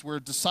Christ, where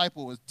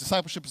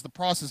discipleship is the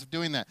process of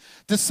doing that.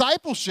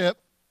 Discipleship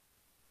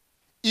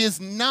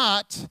is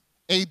not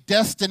a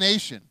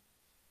destination.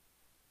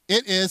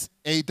 It is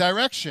a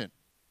direction.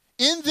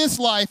 In this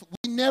life,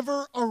 we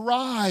never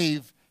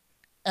arrive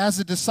as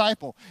a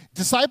disciple.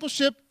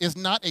 Discipleship is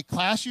not a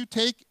class you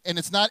take, and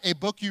it's not a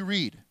book you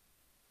read.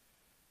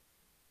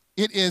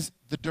 It is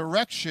the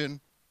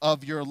direction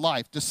of your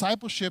life.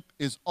 Discipleship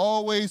is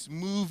always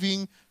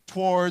moving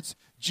towards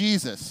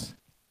Jesus.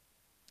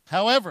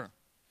 However,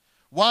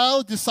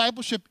 while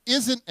discipleship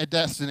isn't a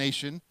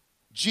destination,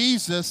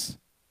 Jesus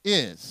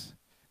is.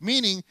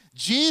 Meaning,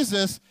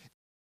 Jesus,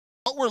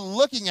 what we're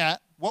looking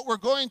at, what we're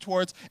going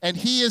towards, and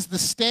he is the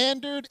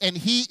standard and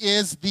he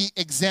is the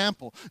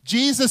example.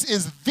 Jesus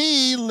is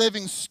the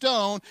living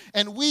stone,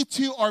 and we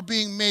too are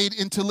being made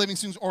into living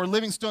stones, or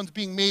living stones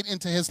being made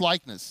into his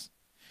likeness.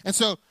 And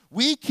so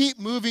we keep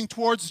moving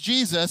towards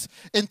Jesus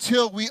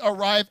until we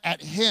arrive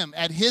at him,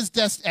 at his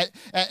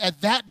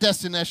at that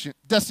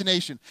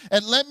destination.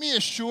 And let me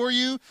assure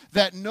you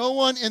that no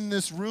one in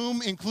this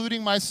room,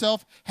 including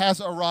myself,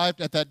 has arrived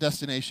at that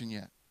destination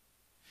yet.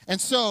 And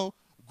so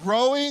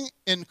growing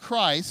in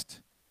Christ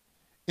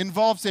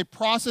involves a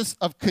process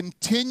of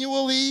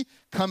continually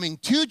coming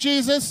to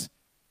Jesus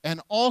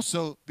and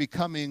also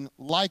becoming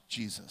like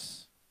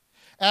Jesus.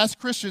 As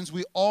Christians,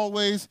 we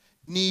always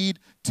need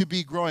to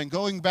be growing.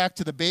 Going back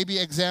to the baby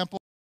example,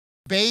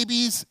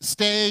 babies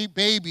stay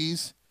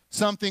babies,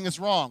 something is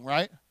wrong,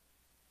 right?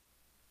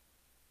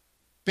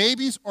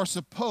 Babies are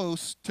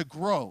supposed to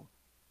grow.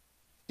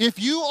 If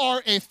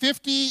you're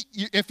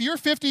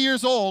 50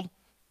 years old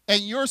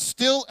and you're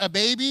still a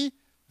baby,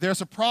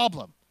 there's a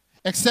problem.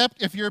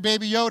 Except if you're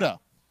Baby Yoda.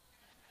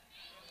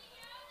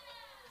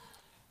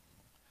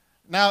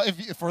 Now,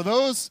 for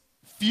those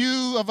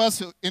few of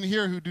us in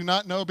here who do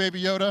not know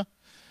Baby Yoda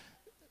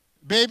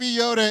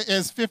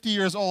is 50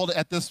 years old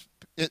at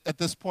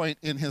this point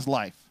in his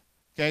life.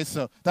 Okay,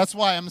 so that's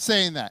why I'm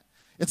saying that.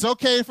 It's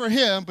okay for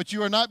him, but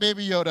you are not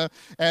Baby Yoda.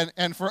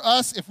 And for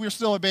us, if we're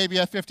still a baby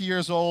at 50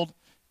 years old,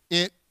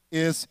 it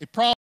is a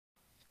problem.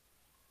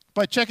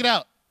 But check it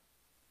out.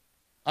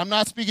 I'm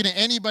not speaking to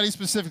anybody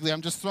specifically.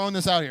 I'm just throwing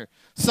this out here.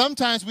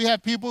 Sometimes we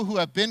have people who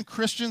have been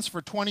Christians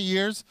for 20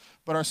 years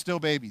but are still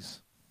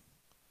babies.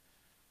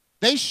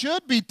 They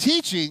should be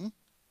teaching,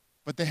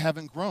 but they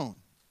haven't grown.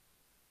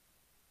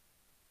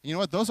 You know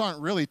what? Those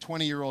aren't really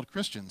 20-year-old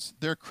Christians.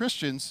 They're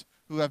Christians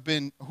who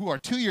are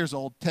 2 years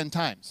old 10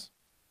 times.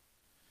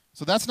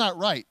 So that's not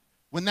right.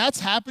 When that's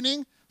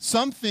happening,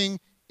 something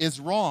is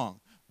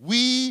wrong.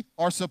 We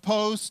are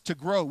supposed to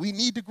grow. We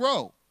need to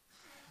grow.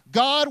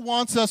 God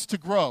wants us to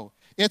grow.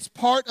 It's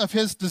part of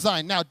his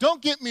design. Now,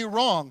 don't get me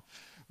wrong.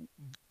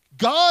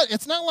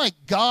 It's not like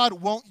God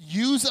won't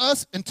use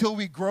us until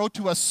we grow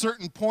to a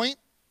certain point.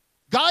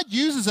 God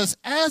uses us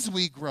as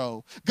we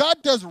grow.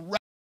 God does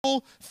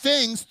radical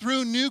things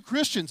through new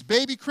Christians,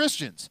 baby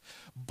Christians.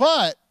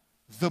 But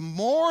the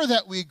more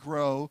that we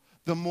grow,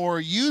 the more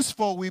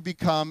useful we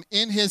become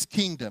in his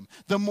kingdom,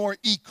 the more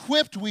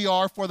equipped we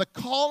are for the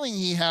calling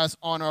he has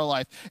on our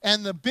life.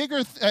 And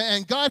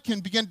and God can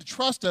begin to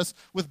trust us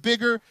with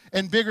bigger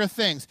and bigger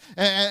things.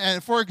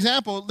 And for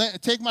example,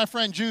 take my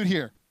friend Jude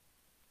here.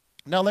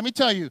 Now, let me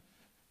tell you,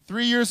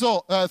 3 years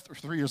old.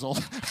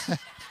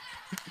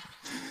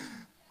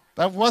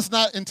 That was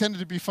not intended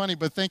to be funny,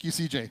 but thank you,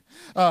 CJ.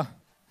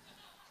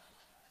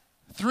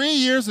 3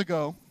 years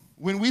ago,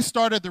 when we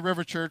started the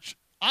River Church,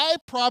 I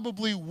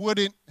probably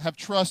wouldn't have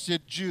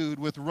trusted Jude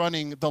with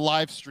running the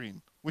live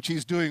stream, which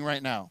he's doing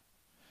right now.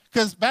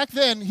 Because back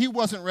then, he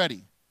wasn't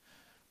ready.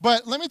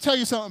 But let me tell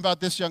you something about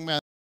this young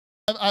man.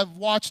 I've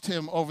watched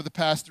him over the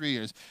past 3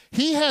 years.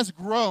 He has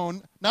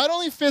grown, not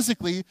only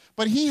physically,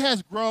 but he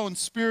has grown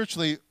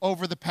spiritually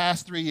over the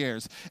past 3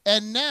 years.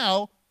 And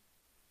now,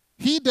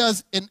 he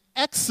does an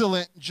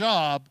excellent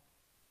job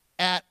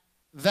at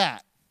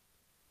that.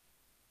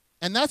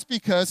 And that's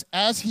because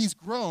as he's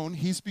grown,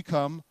 he's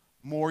become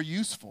more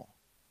useful.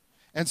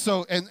 And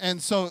so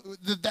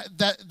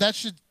that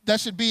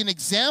should be an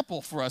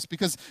example for us,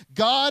 because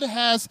God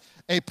has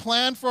a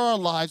plan for our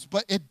lives,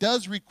 but it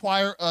does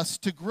require us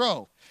to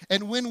grow.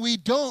 And when we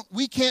don't,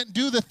 we can't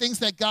do the things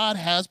that God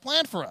has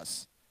planned for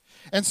us.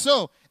 And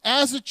so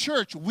as a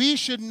church, we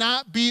should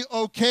not be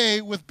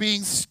okay with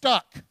being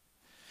stuck.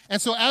 And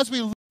so as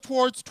we look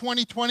towards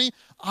 2020,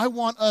 I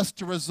want us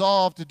to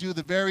resolve to do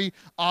the very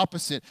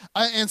opposite.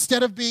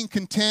 Instead of being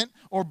content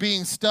or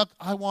being stuck,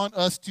 I want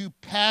us to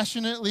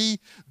passionately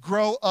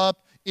grow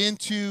up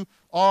into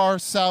our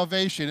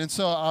salvation. And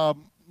so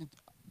I'm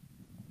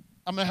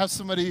going to have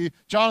somebody,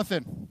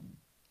 Jonathan,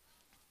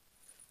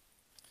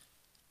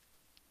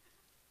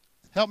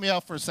 help me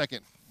out for a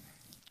second.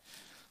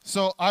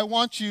 So I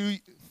want you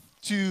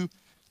to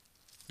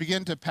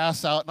begin to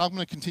pass out, and I'm going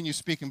to continue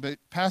speaking, but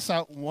pass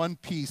out one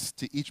piece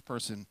to each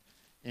person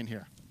in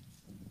here.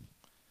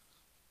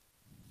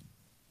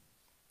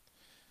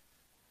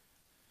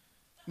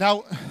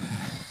 Now,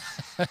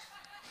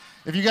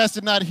 if you guys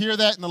did not hear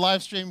that in the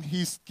live stream,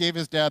 he gave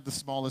his dad the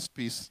smallest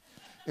piece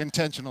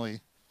intentionally.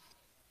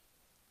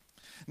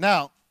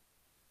 Now,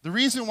 the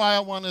reason why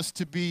I want us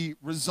to be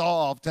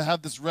resolved, to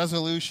have this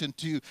resolution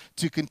to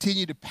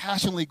continue to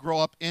passionately grow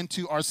up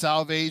into our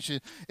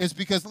salvation is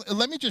because,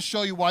 let me just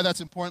show you why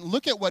that's important.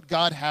 Look at what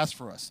God has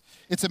for us.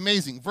 It's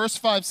amazing. Verse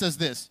 5 says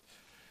this,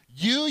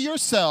 "You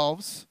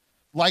yourselves,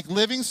 like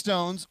living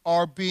stones,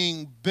 are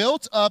being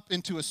built up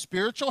into a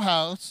spiritual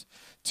house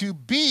to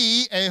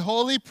be a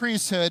holy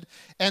priesthood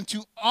and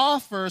to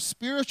offer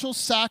spiritual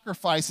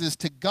sacrifices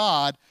to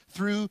God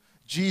through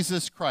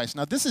Jesus Christ."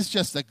 Now, this is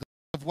just a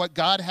of what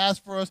God has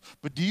for us,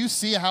 but do you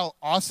see how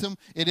awesome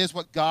it is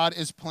what God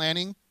is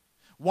planning?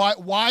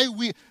 Why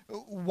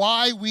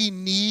we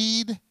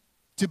need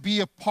to be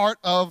a part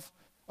of,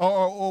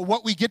 or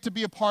what we get to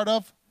be a part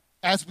of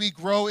as we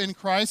grow in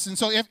Christ. And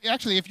so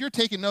if you're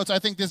taking notes, I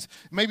think there's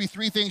maybe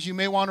 3 things you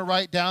may want to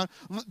write down.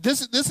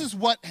 This is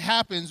what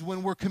happens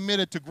when we're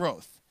committed to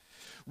growth.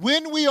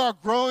 When we are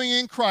growing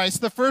in Christ,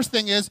 the first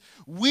thing is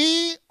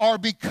we are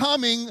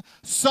becoming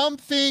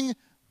something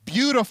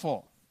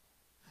beautiful.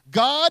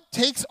 God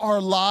takes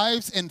our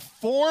lives and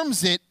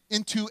forms it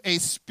into a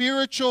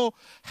spiritual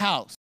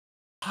house,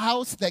 a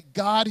house that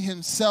God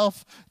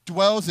himself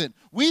dwells in.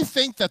 We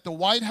think that the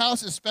White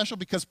House is special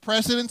because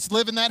presidents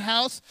live in that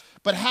house,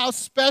 but how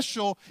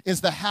special is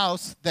the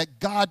house that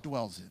God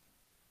dwells in?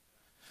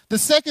 The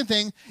second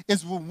thing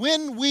is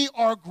when we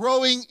are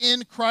growing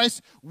in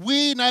Christ,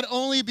 we not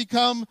only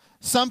become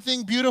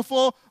something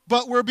beautiful,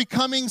 but we're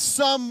becoming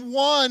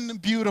someone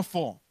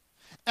beautiful.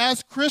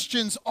 As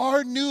Christians,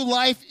 our new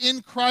life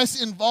in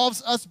Christ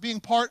involves us being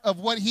part of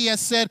what he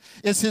has said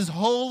is his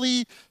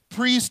holy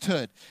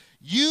priesthood.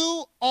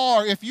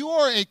 If you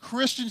are a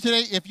Christian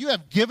today, if you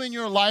have given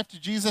your life to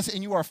Jesus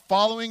and you are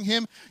following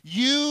him,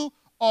 you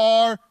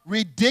are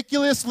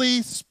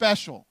ridiculously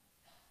special.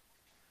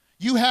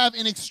 You have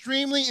an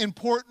extremely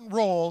important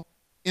role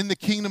in the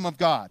kingdom of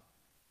God.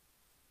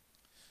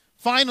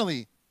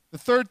 Finally, the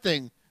third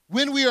thing,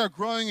 when we are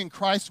growing in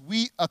Christ,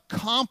 we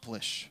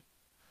accomplish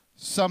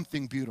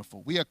something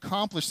beautiful. We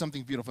accomplish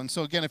something beautiful. And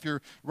so again, if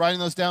you're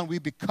writing those down, we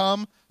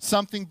become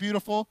something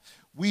beautiful.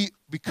 We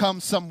become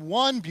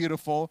someone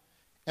beautiful.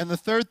 And the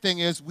third thing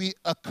is we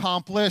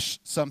accomplish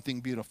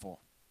something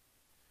beautiful.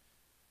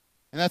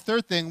 And that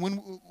third thing,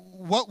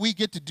 what we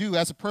get to do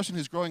as a person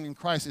who's growing in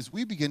Christ is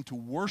we begin to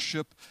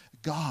worship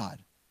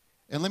God.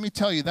 And let me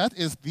tell you, that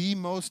is the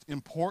most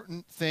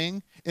important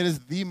thing. It is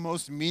the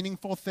most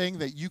meaningful thing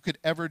that you could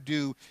ever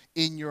do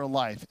in your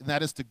life. And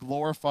that is to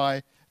glorify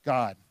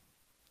God.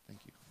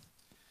 Thank you.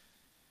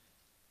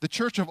 The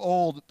church of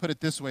old put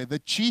it this way: the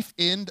chief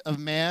end of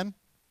man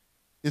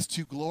is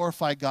to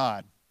glorify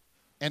God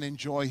and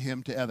enjoy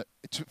him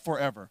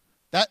forever.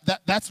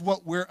 That's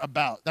what we're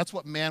about. That's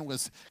what man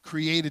was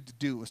created to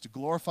do, was to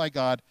glorify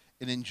God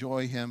and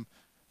enjoy him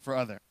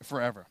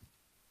forever.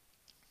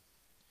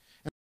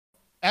 And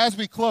as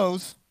we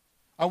close,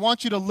 I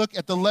want you to look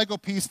at the Lego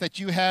piece that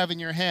you have in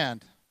your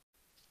hand.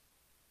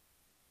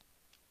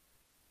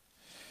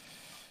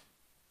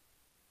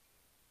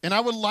 And I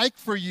would like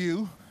for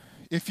you,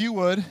 if you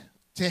would,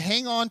 to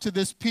hang on to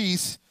this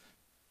piece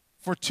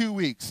for 2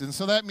 weeks. And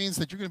so that means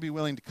that you're going to be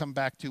willing to come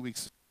back 2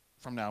 weeks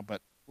from now,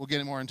 but we'll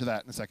get more into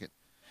that in a second.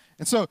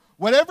 And so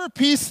whatever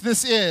piece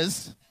this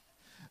is,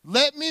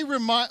 let it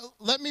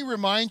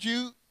remind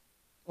you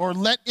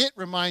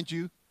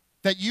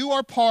that you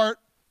are part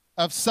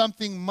of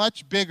something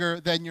much bigger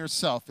than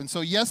yourself. And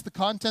so yes, the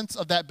contents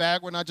of that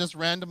bag were not just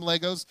random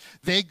Legos.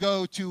 They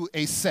go to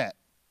a set.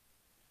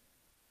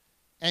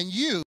 And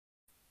you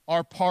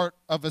are part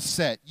of a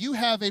set. You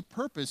have a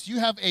purpose. You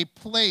have a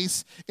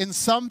place in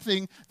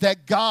something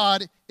that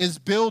God is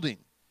building.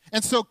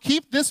 And so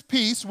keep this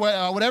piece,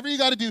 whatever you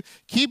got to do,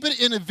 keep it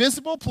in a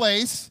visible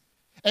place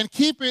and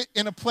keep it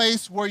in a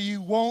place where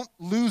you won't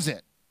lose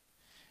it.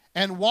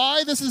 And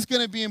why this is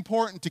going to be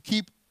important to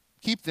keep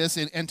this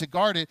and to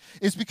guard it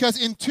is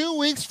because in 2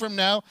 weeks from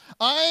now,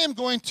 I am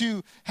going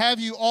to have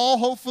you all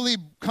hopefully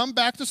come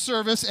back to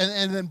service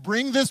and then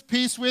bring this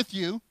piece with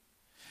you.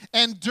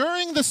 And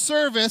during the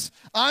service,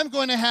 I'm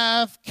going to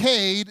have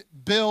Cade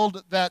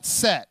build that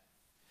set.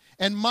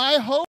 And my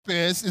hope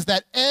is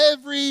that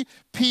every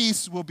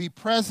piece will be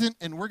present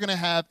and we're going to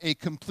have a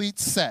complete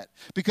set.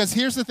 Because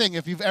here's the thing,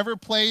 if you've ever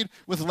played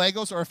with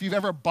Legos or if you've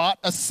ever bought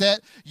a set,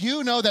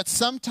 you know that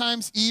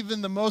sometimes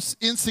even the most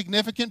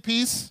insignificant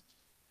piece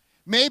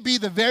may be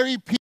the very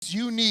piece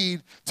you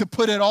need to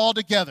put it all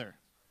together.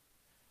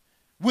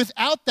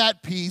 Without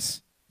that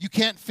piece, you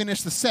can't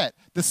finish the set.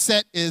 The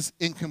set is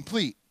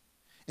incomplete.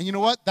 And you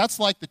know what? That's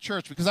like the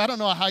church, because I don't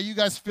know how you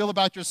guys feel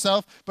about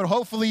yourself, but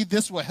hopefully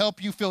this will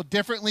help you feel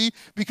differently,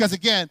 because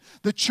again,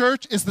 the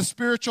church is the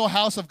spiritual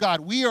house of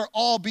God. We are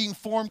all being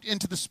formed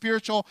into the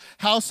spiritual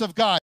house of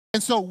God.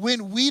 And so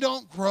when we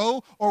don't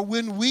grow or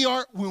when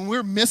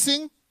we're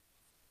missing,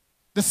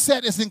 the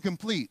set is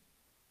incomplete.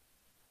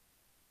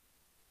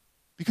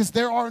 Because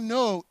there are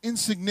no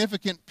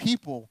insignificant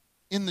people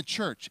in the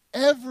church.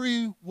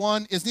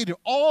 Everyone is needed.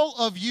 All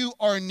of you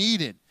are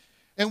needed.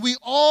 And we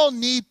all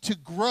need to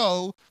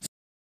grow,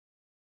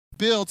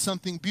 build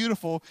something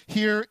beautiful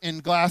here in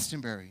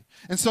Glastonbury.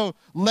 And so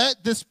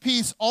let this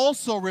piece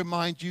also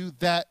remind you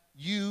that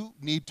you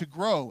need to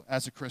grow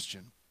as a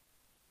Christian.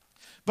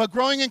 But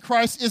growing in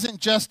Christ isn't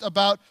just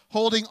about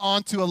holding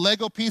on to a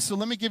Lego piece. So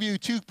let me give you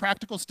 2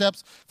 practical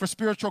steps for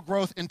spiritual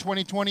growth in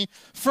 2020.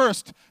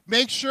 First,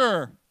 make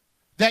sure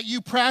that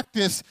you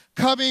practice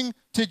coming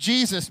to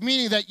Jesus,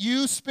 meaning that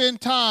you spend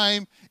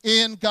time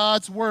in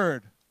God's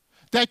Word.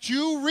 That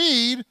you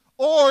read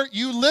or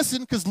you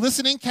listen, because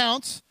listening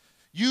counts.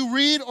 You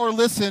read or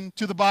listen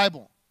to the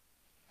Bible.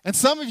 And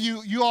some of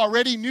you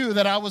already knew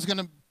that I was going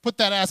to put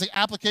that as an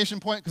application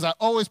point, because I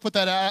always put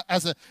that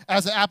as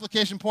an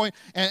application point,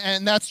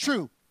 and that's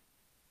true.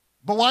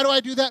 But why do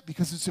I do that?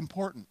 Because it's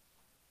important.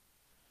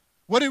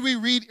 What did we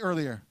read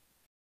earlier?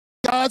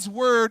 God's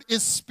Word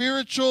is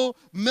spiritual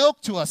milk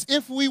to us.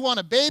 If we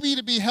want a baby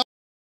to be healthy,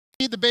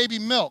 we need the baby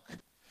milk.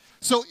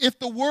 So if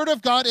the Word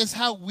of God is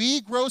how we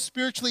grow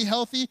spiritually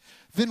healthy,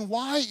 then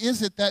why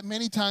is it that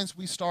many times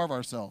we starve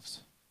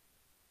ourselves?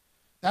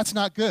 That's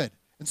not good.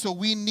 And so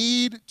we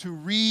need to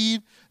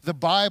read the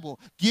Bible.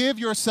 Give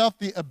yourself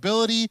the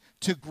ability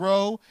to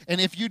grow. And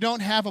if you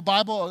don't have a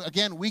Bible,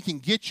 again, we can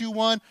get you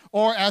one.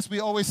 Or as we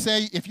always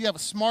say, if you have a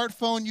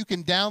smartphone, you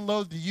can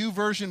download the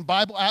YouVersion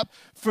Bible app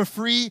for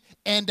free.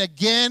 And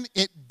again,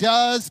 it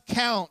does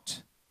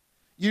count.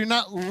 You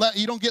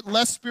don't get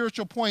less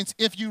spiritual points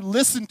if you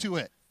listen to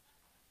it.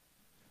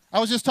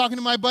 I was just talking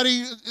to my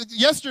buddy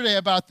yesterday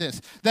about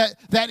this,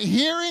 that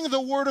hearing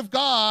the Word of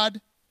God,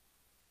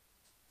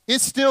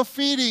 it's still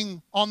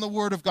feeding on the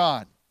Word of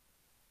God.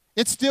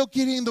 It's still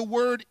getting the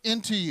Word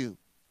into you.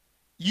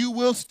 You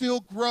will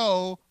still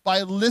grow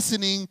by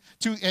listening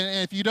to,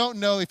 and if you don't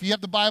know, if you have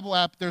the Bible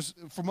app,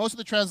 for most of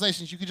the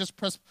translations, you can just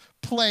press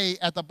play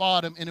at the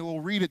bottom and it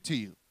will read it to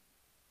you.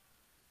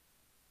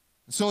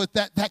 So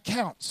that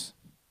counts.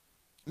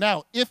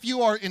 Now, if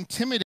you are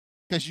intimidated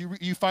because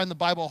you find the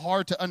Bible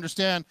hard to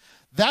understand,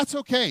 that's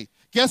okay.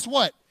 Guess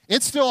what?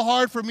 It's still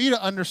hard for me to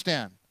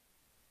understand.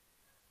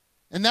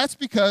 And that's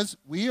because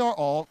we are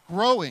all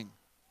growing,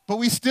 but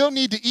we still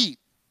need to eat.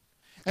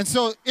 And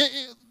so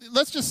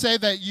let's just say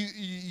that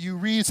you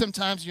read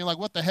sometimes and you're like,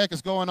 what the heck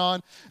is going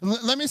on?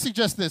 Let me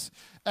suggest this.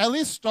 At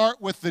least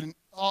start with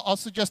I'll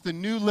suggest the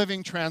New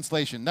Living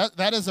Translation.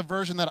 That is a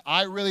version that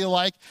I really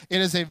like.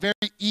 It is a very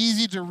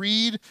easy to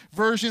read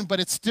version, but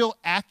it's still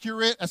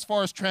accurate as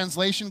far as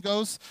translation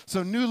goes.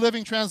 So New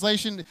Living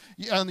Translation,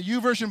 on the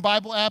YouVersion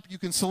Bible app, you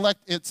can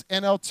select its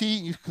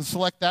NLT, you can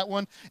select that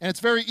one, and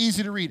it's very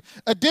easy to read.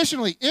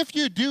 Additionally, if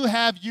you do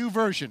have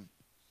YouVersion,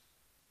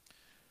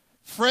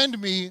 friend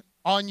me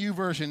on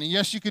YouVersion. And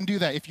yes, you can do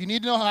that. If you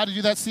need to know how to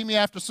do that, see me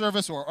after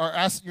service or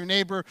ask your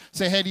neighbor,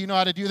 say, hey, do you know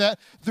how to do that?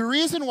 The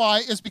reason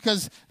why is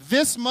because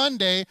this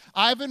Monday,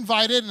 I've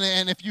invited,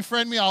 and if you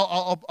friend me,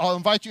 I'll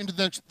invite you into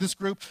this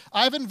group.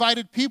 I've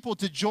invited people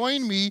to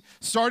join me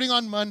starting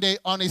on Monday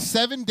on a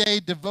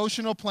 7-day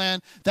devotional plan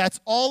that's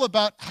all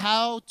about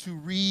how to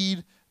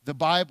read the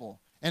Bible.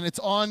 And it's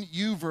on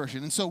YouVersion.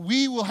 And so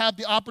we will have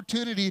the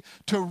opportunity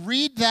to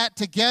read that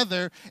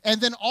together. And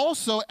then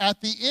also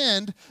at the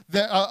end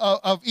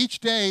of each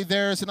day,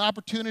 there's an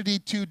opportunity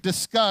to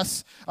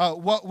discuss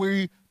what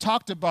we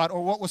talked about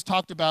or what was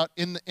talked about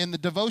in the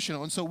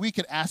devotional. And so we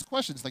could ask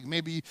questions. Like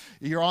maybe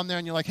you're on there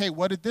and you're like, hey,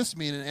 what did this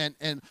mean?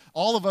 And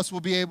all of us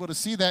will be able to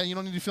see that. And you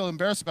don't need to feel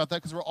embarrassed about that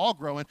because we're all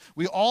growing.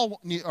 We all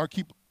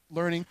keep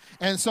learning.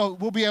 And so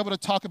we'll be able to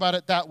talk about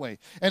it that way.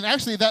 And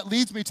actually that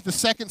leads me to the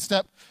second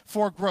step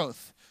for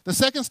growth. The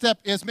second step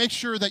is make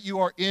sure that you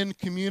are in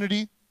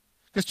community.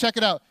 Because check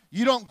it out,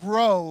 you don't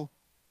grow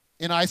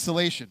in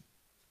isolation.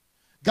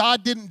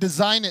 God didn't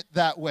design it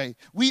that way.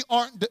 We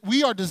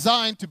are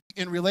designed to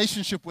be in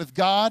relationship with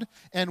God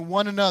and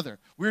one another.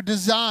 We're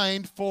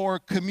designed for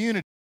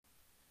community.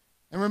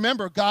 And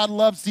remember, God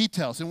loves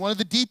details. And one of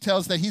the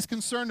details that he's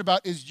concerned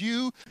about is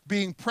you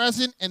being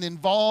present and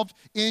involved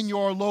in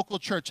your local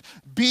church,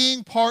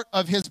 being part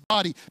of his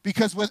body.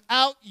 Because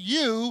without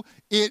you,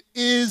 it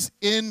is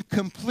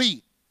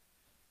incomplete.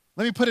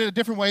 Let me put it a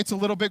different way. It's a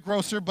little bit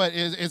grosser, but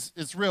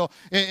it's real.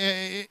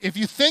 If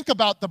you think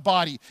about the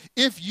body,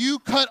 if you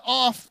cut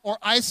off or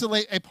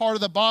isolate a part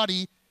of the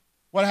body,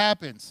 what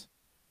happens?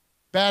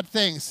 Bad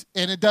things.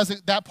 And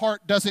that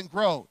part doesn't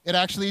grow. It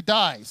actually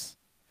dies.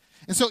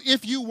 And so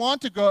if you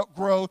want to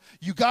grow,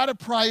 you got to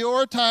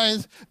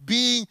prioritize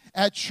being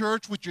at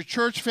church with your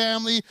church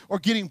family or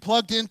getting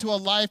plugged into a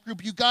life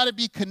group. You got to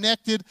be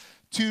connected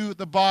to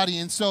the body.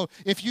 And so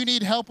if you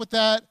need help with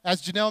that,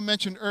 as Janelle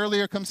mentioned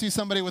earlier, come see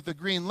somebody with a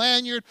green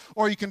lanyard,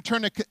 or you can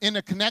turn in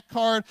a Connect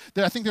card.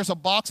 I think there's a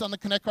box on the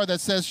Connect card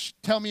that says,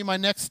 tell me my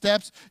next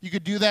steps. You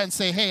could do that and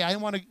say, hey, I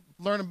want to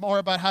learn more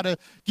about how to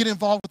get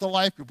involved with the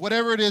life group,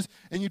 whatever it is,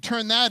 and you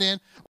turn that in.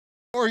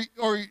 Or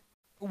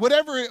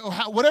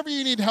whatever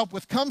you need help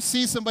with, come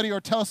see somebody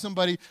or tell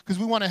somebody, because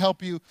we want to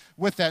help you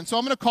with that. And so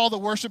I'm going to call the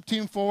worship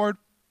team forward.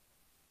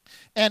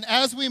 And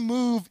as we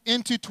move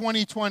into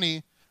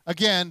 2020,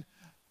 again,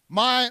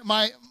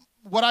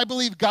 what I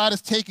believe God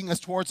is taking us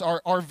towards,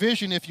 our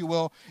vision, if you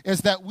will,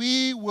 is that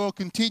we will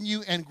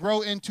continue and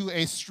grow into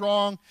a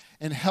strong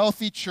and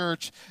healthy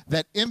church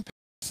that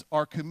impacts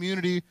our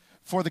community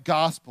for the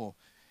gospel.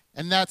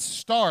 And that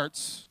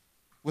starts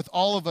with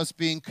all of us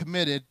being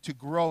committed to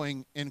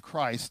growing in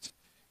Christ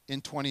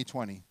in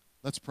 2020.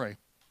 Let's pray.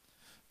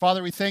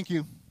 Father, we thank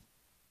you,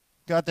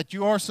 God, that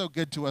you are so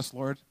good to us,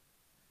 Lord.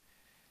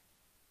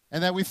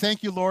 And that we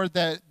thank you, Lord,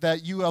 that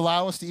you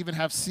allow us to even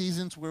have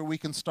seasons where we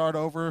can start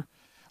over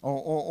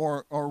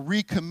or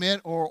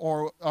recommit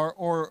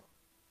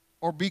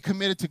or be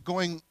committed to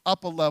going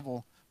up a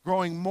level,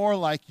 growing more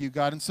like you,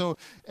 God. And so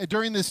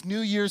during this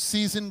New Year's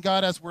season,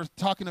 God, as we're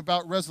talking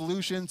about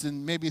resolutions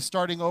and maybe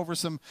starting over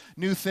some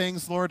new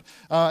things, Lord,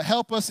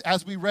 help us,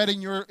 as we read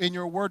in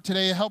your word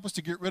today, help us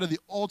to get rid of the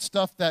old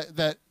stuff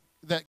that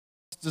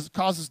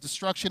causes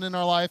destruction in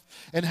our life,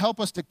 and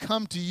help us to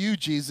come to you,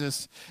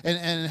 Jesus,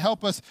 and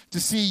help us to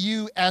see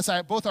you as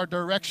both our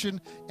direction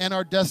and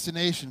our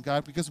destination,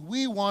 God, because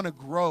we want to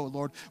grow,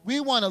 Lord. We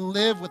want to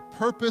live with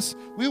purpose.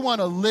 We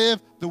want to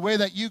live the way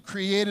that you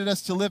created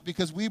us to live,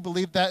 because we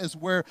believe that is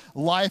where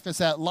life is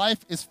at.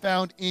 Life is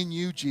found in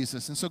you,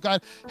 Jesus. And so,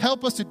 God,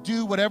 help us to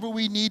do whatever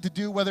we need to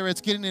do, whether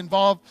it's getting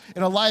involved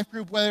in a life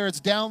group, whether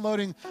it's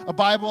downloading a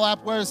Bible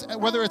app,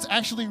 whether it's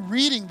actually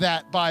reading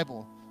that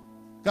Bible.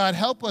 God,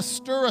 help us,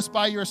 stir us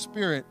by your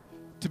Spirit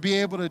to be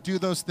able to do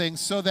those things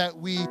so that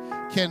we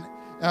can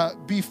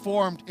be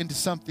formed into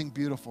something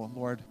beautiful,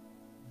 Lord.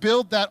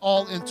 Build that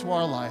all into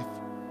our life.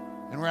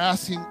 And we're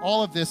asking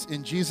all of this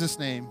in Jesus'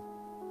 name.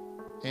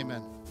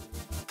 Amen.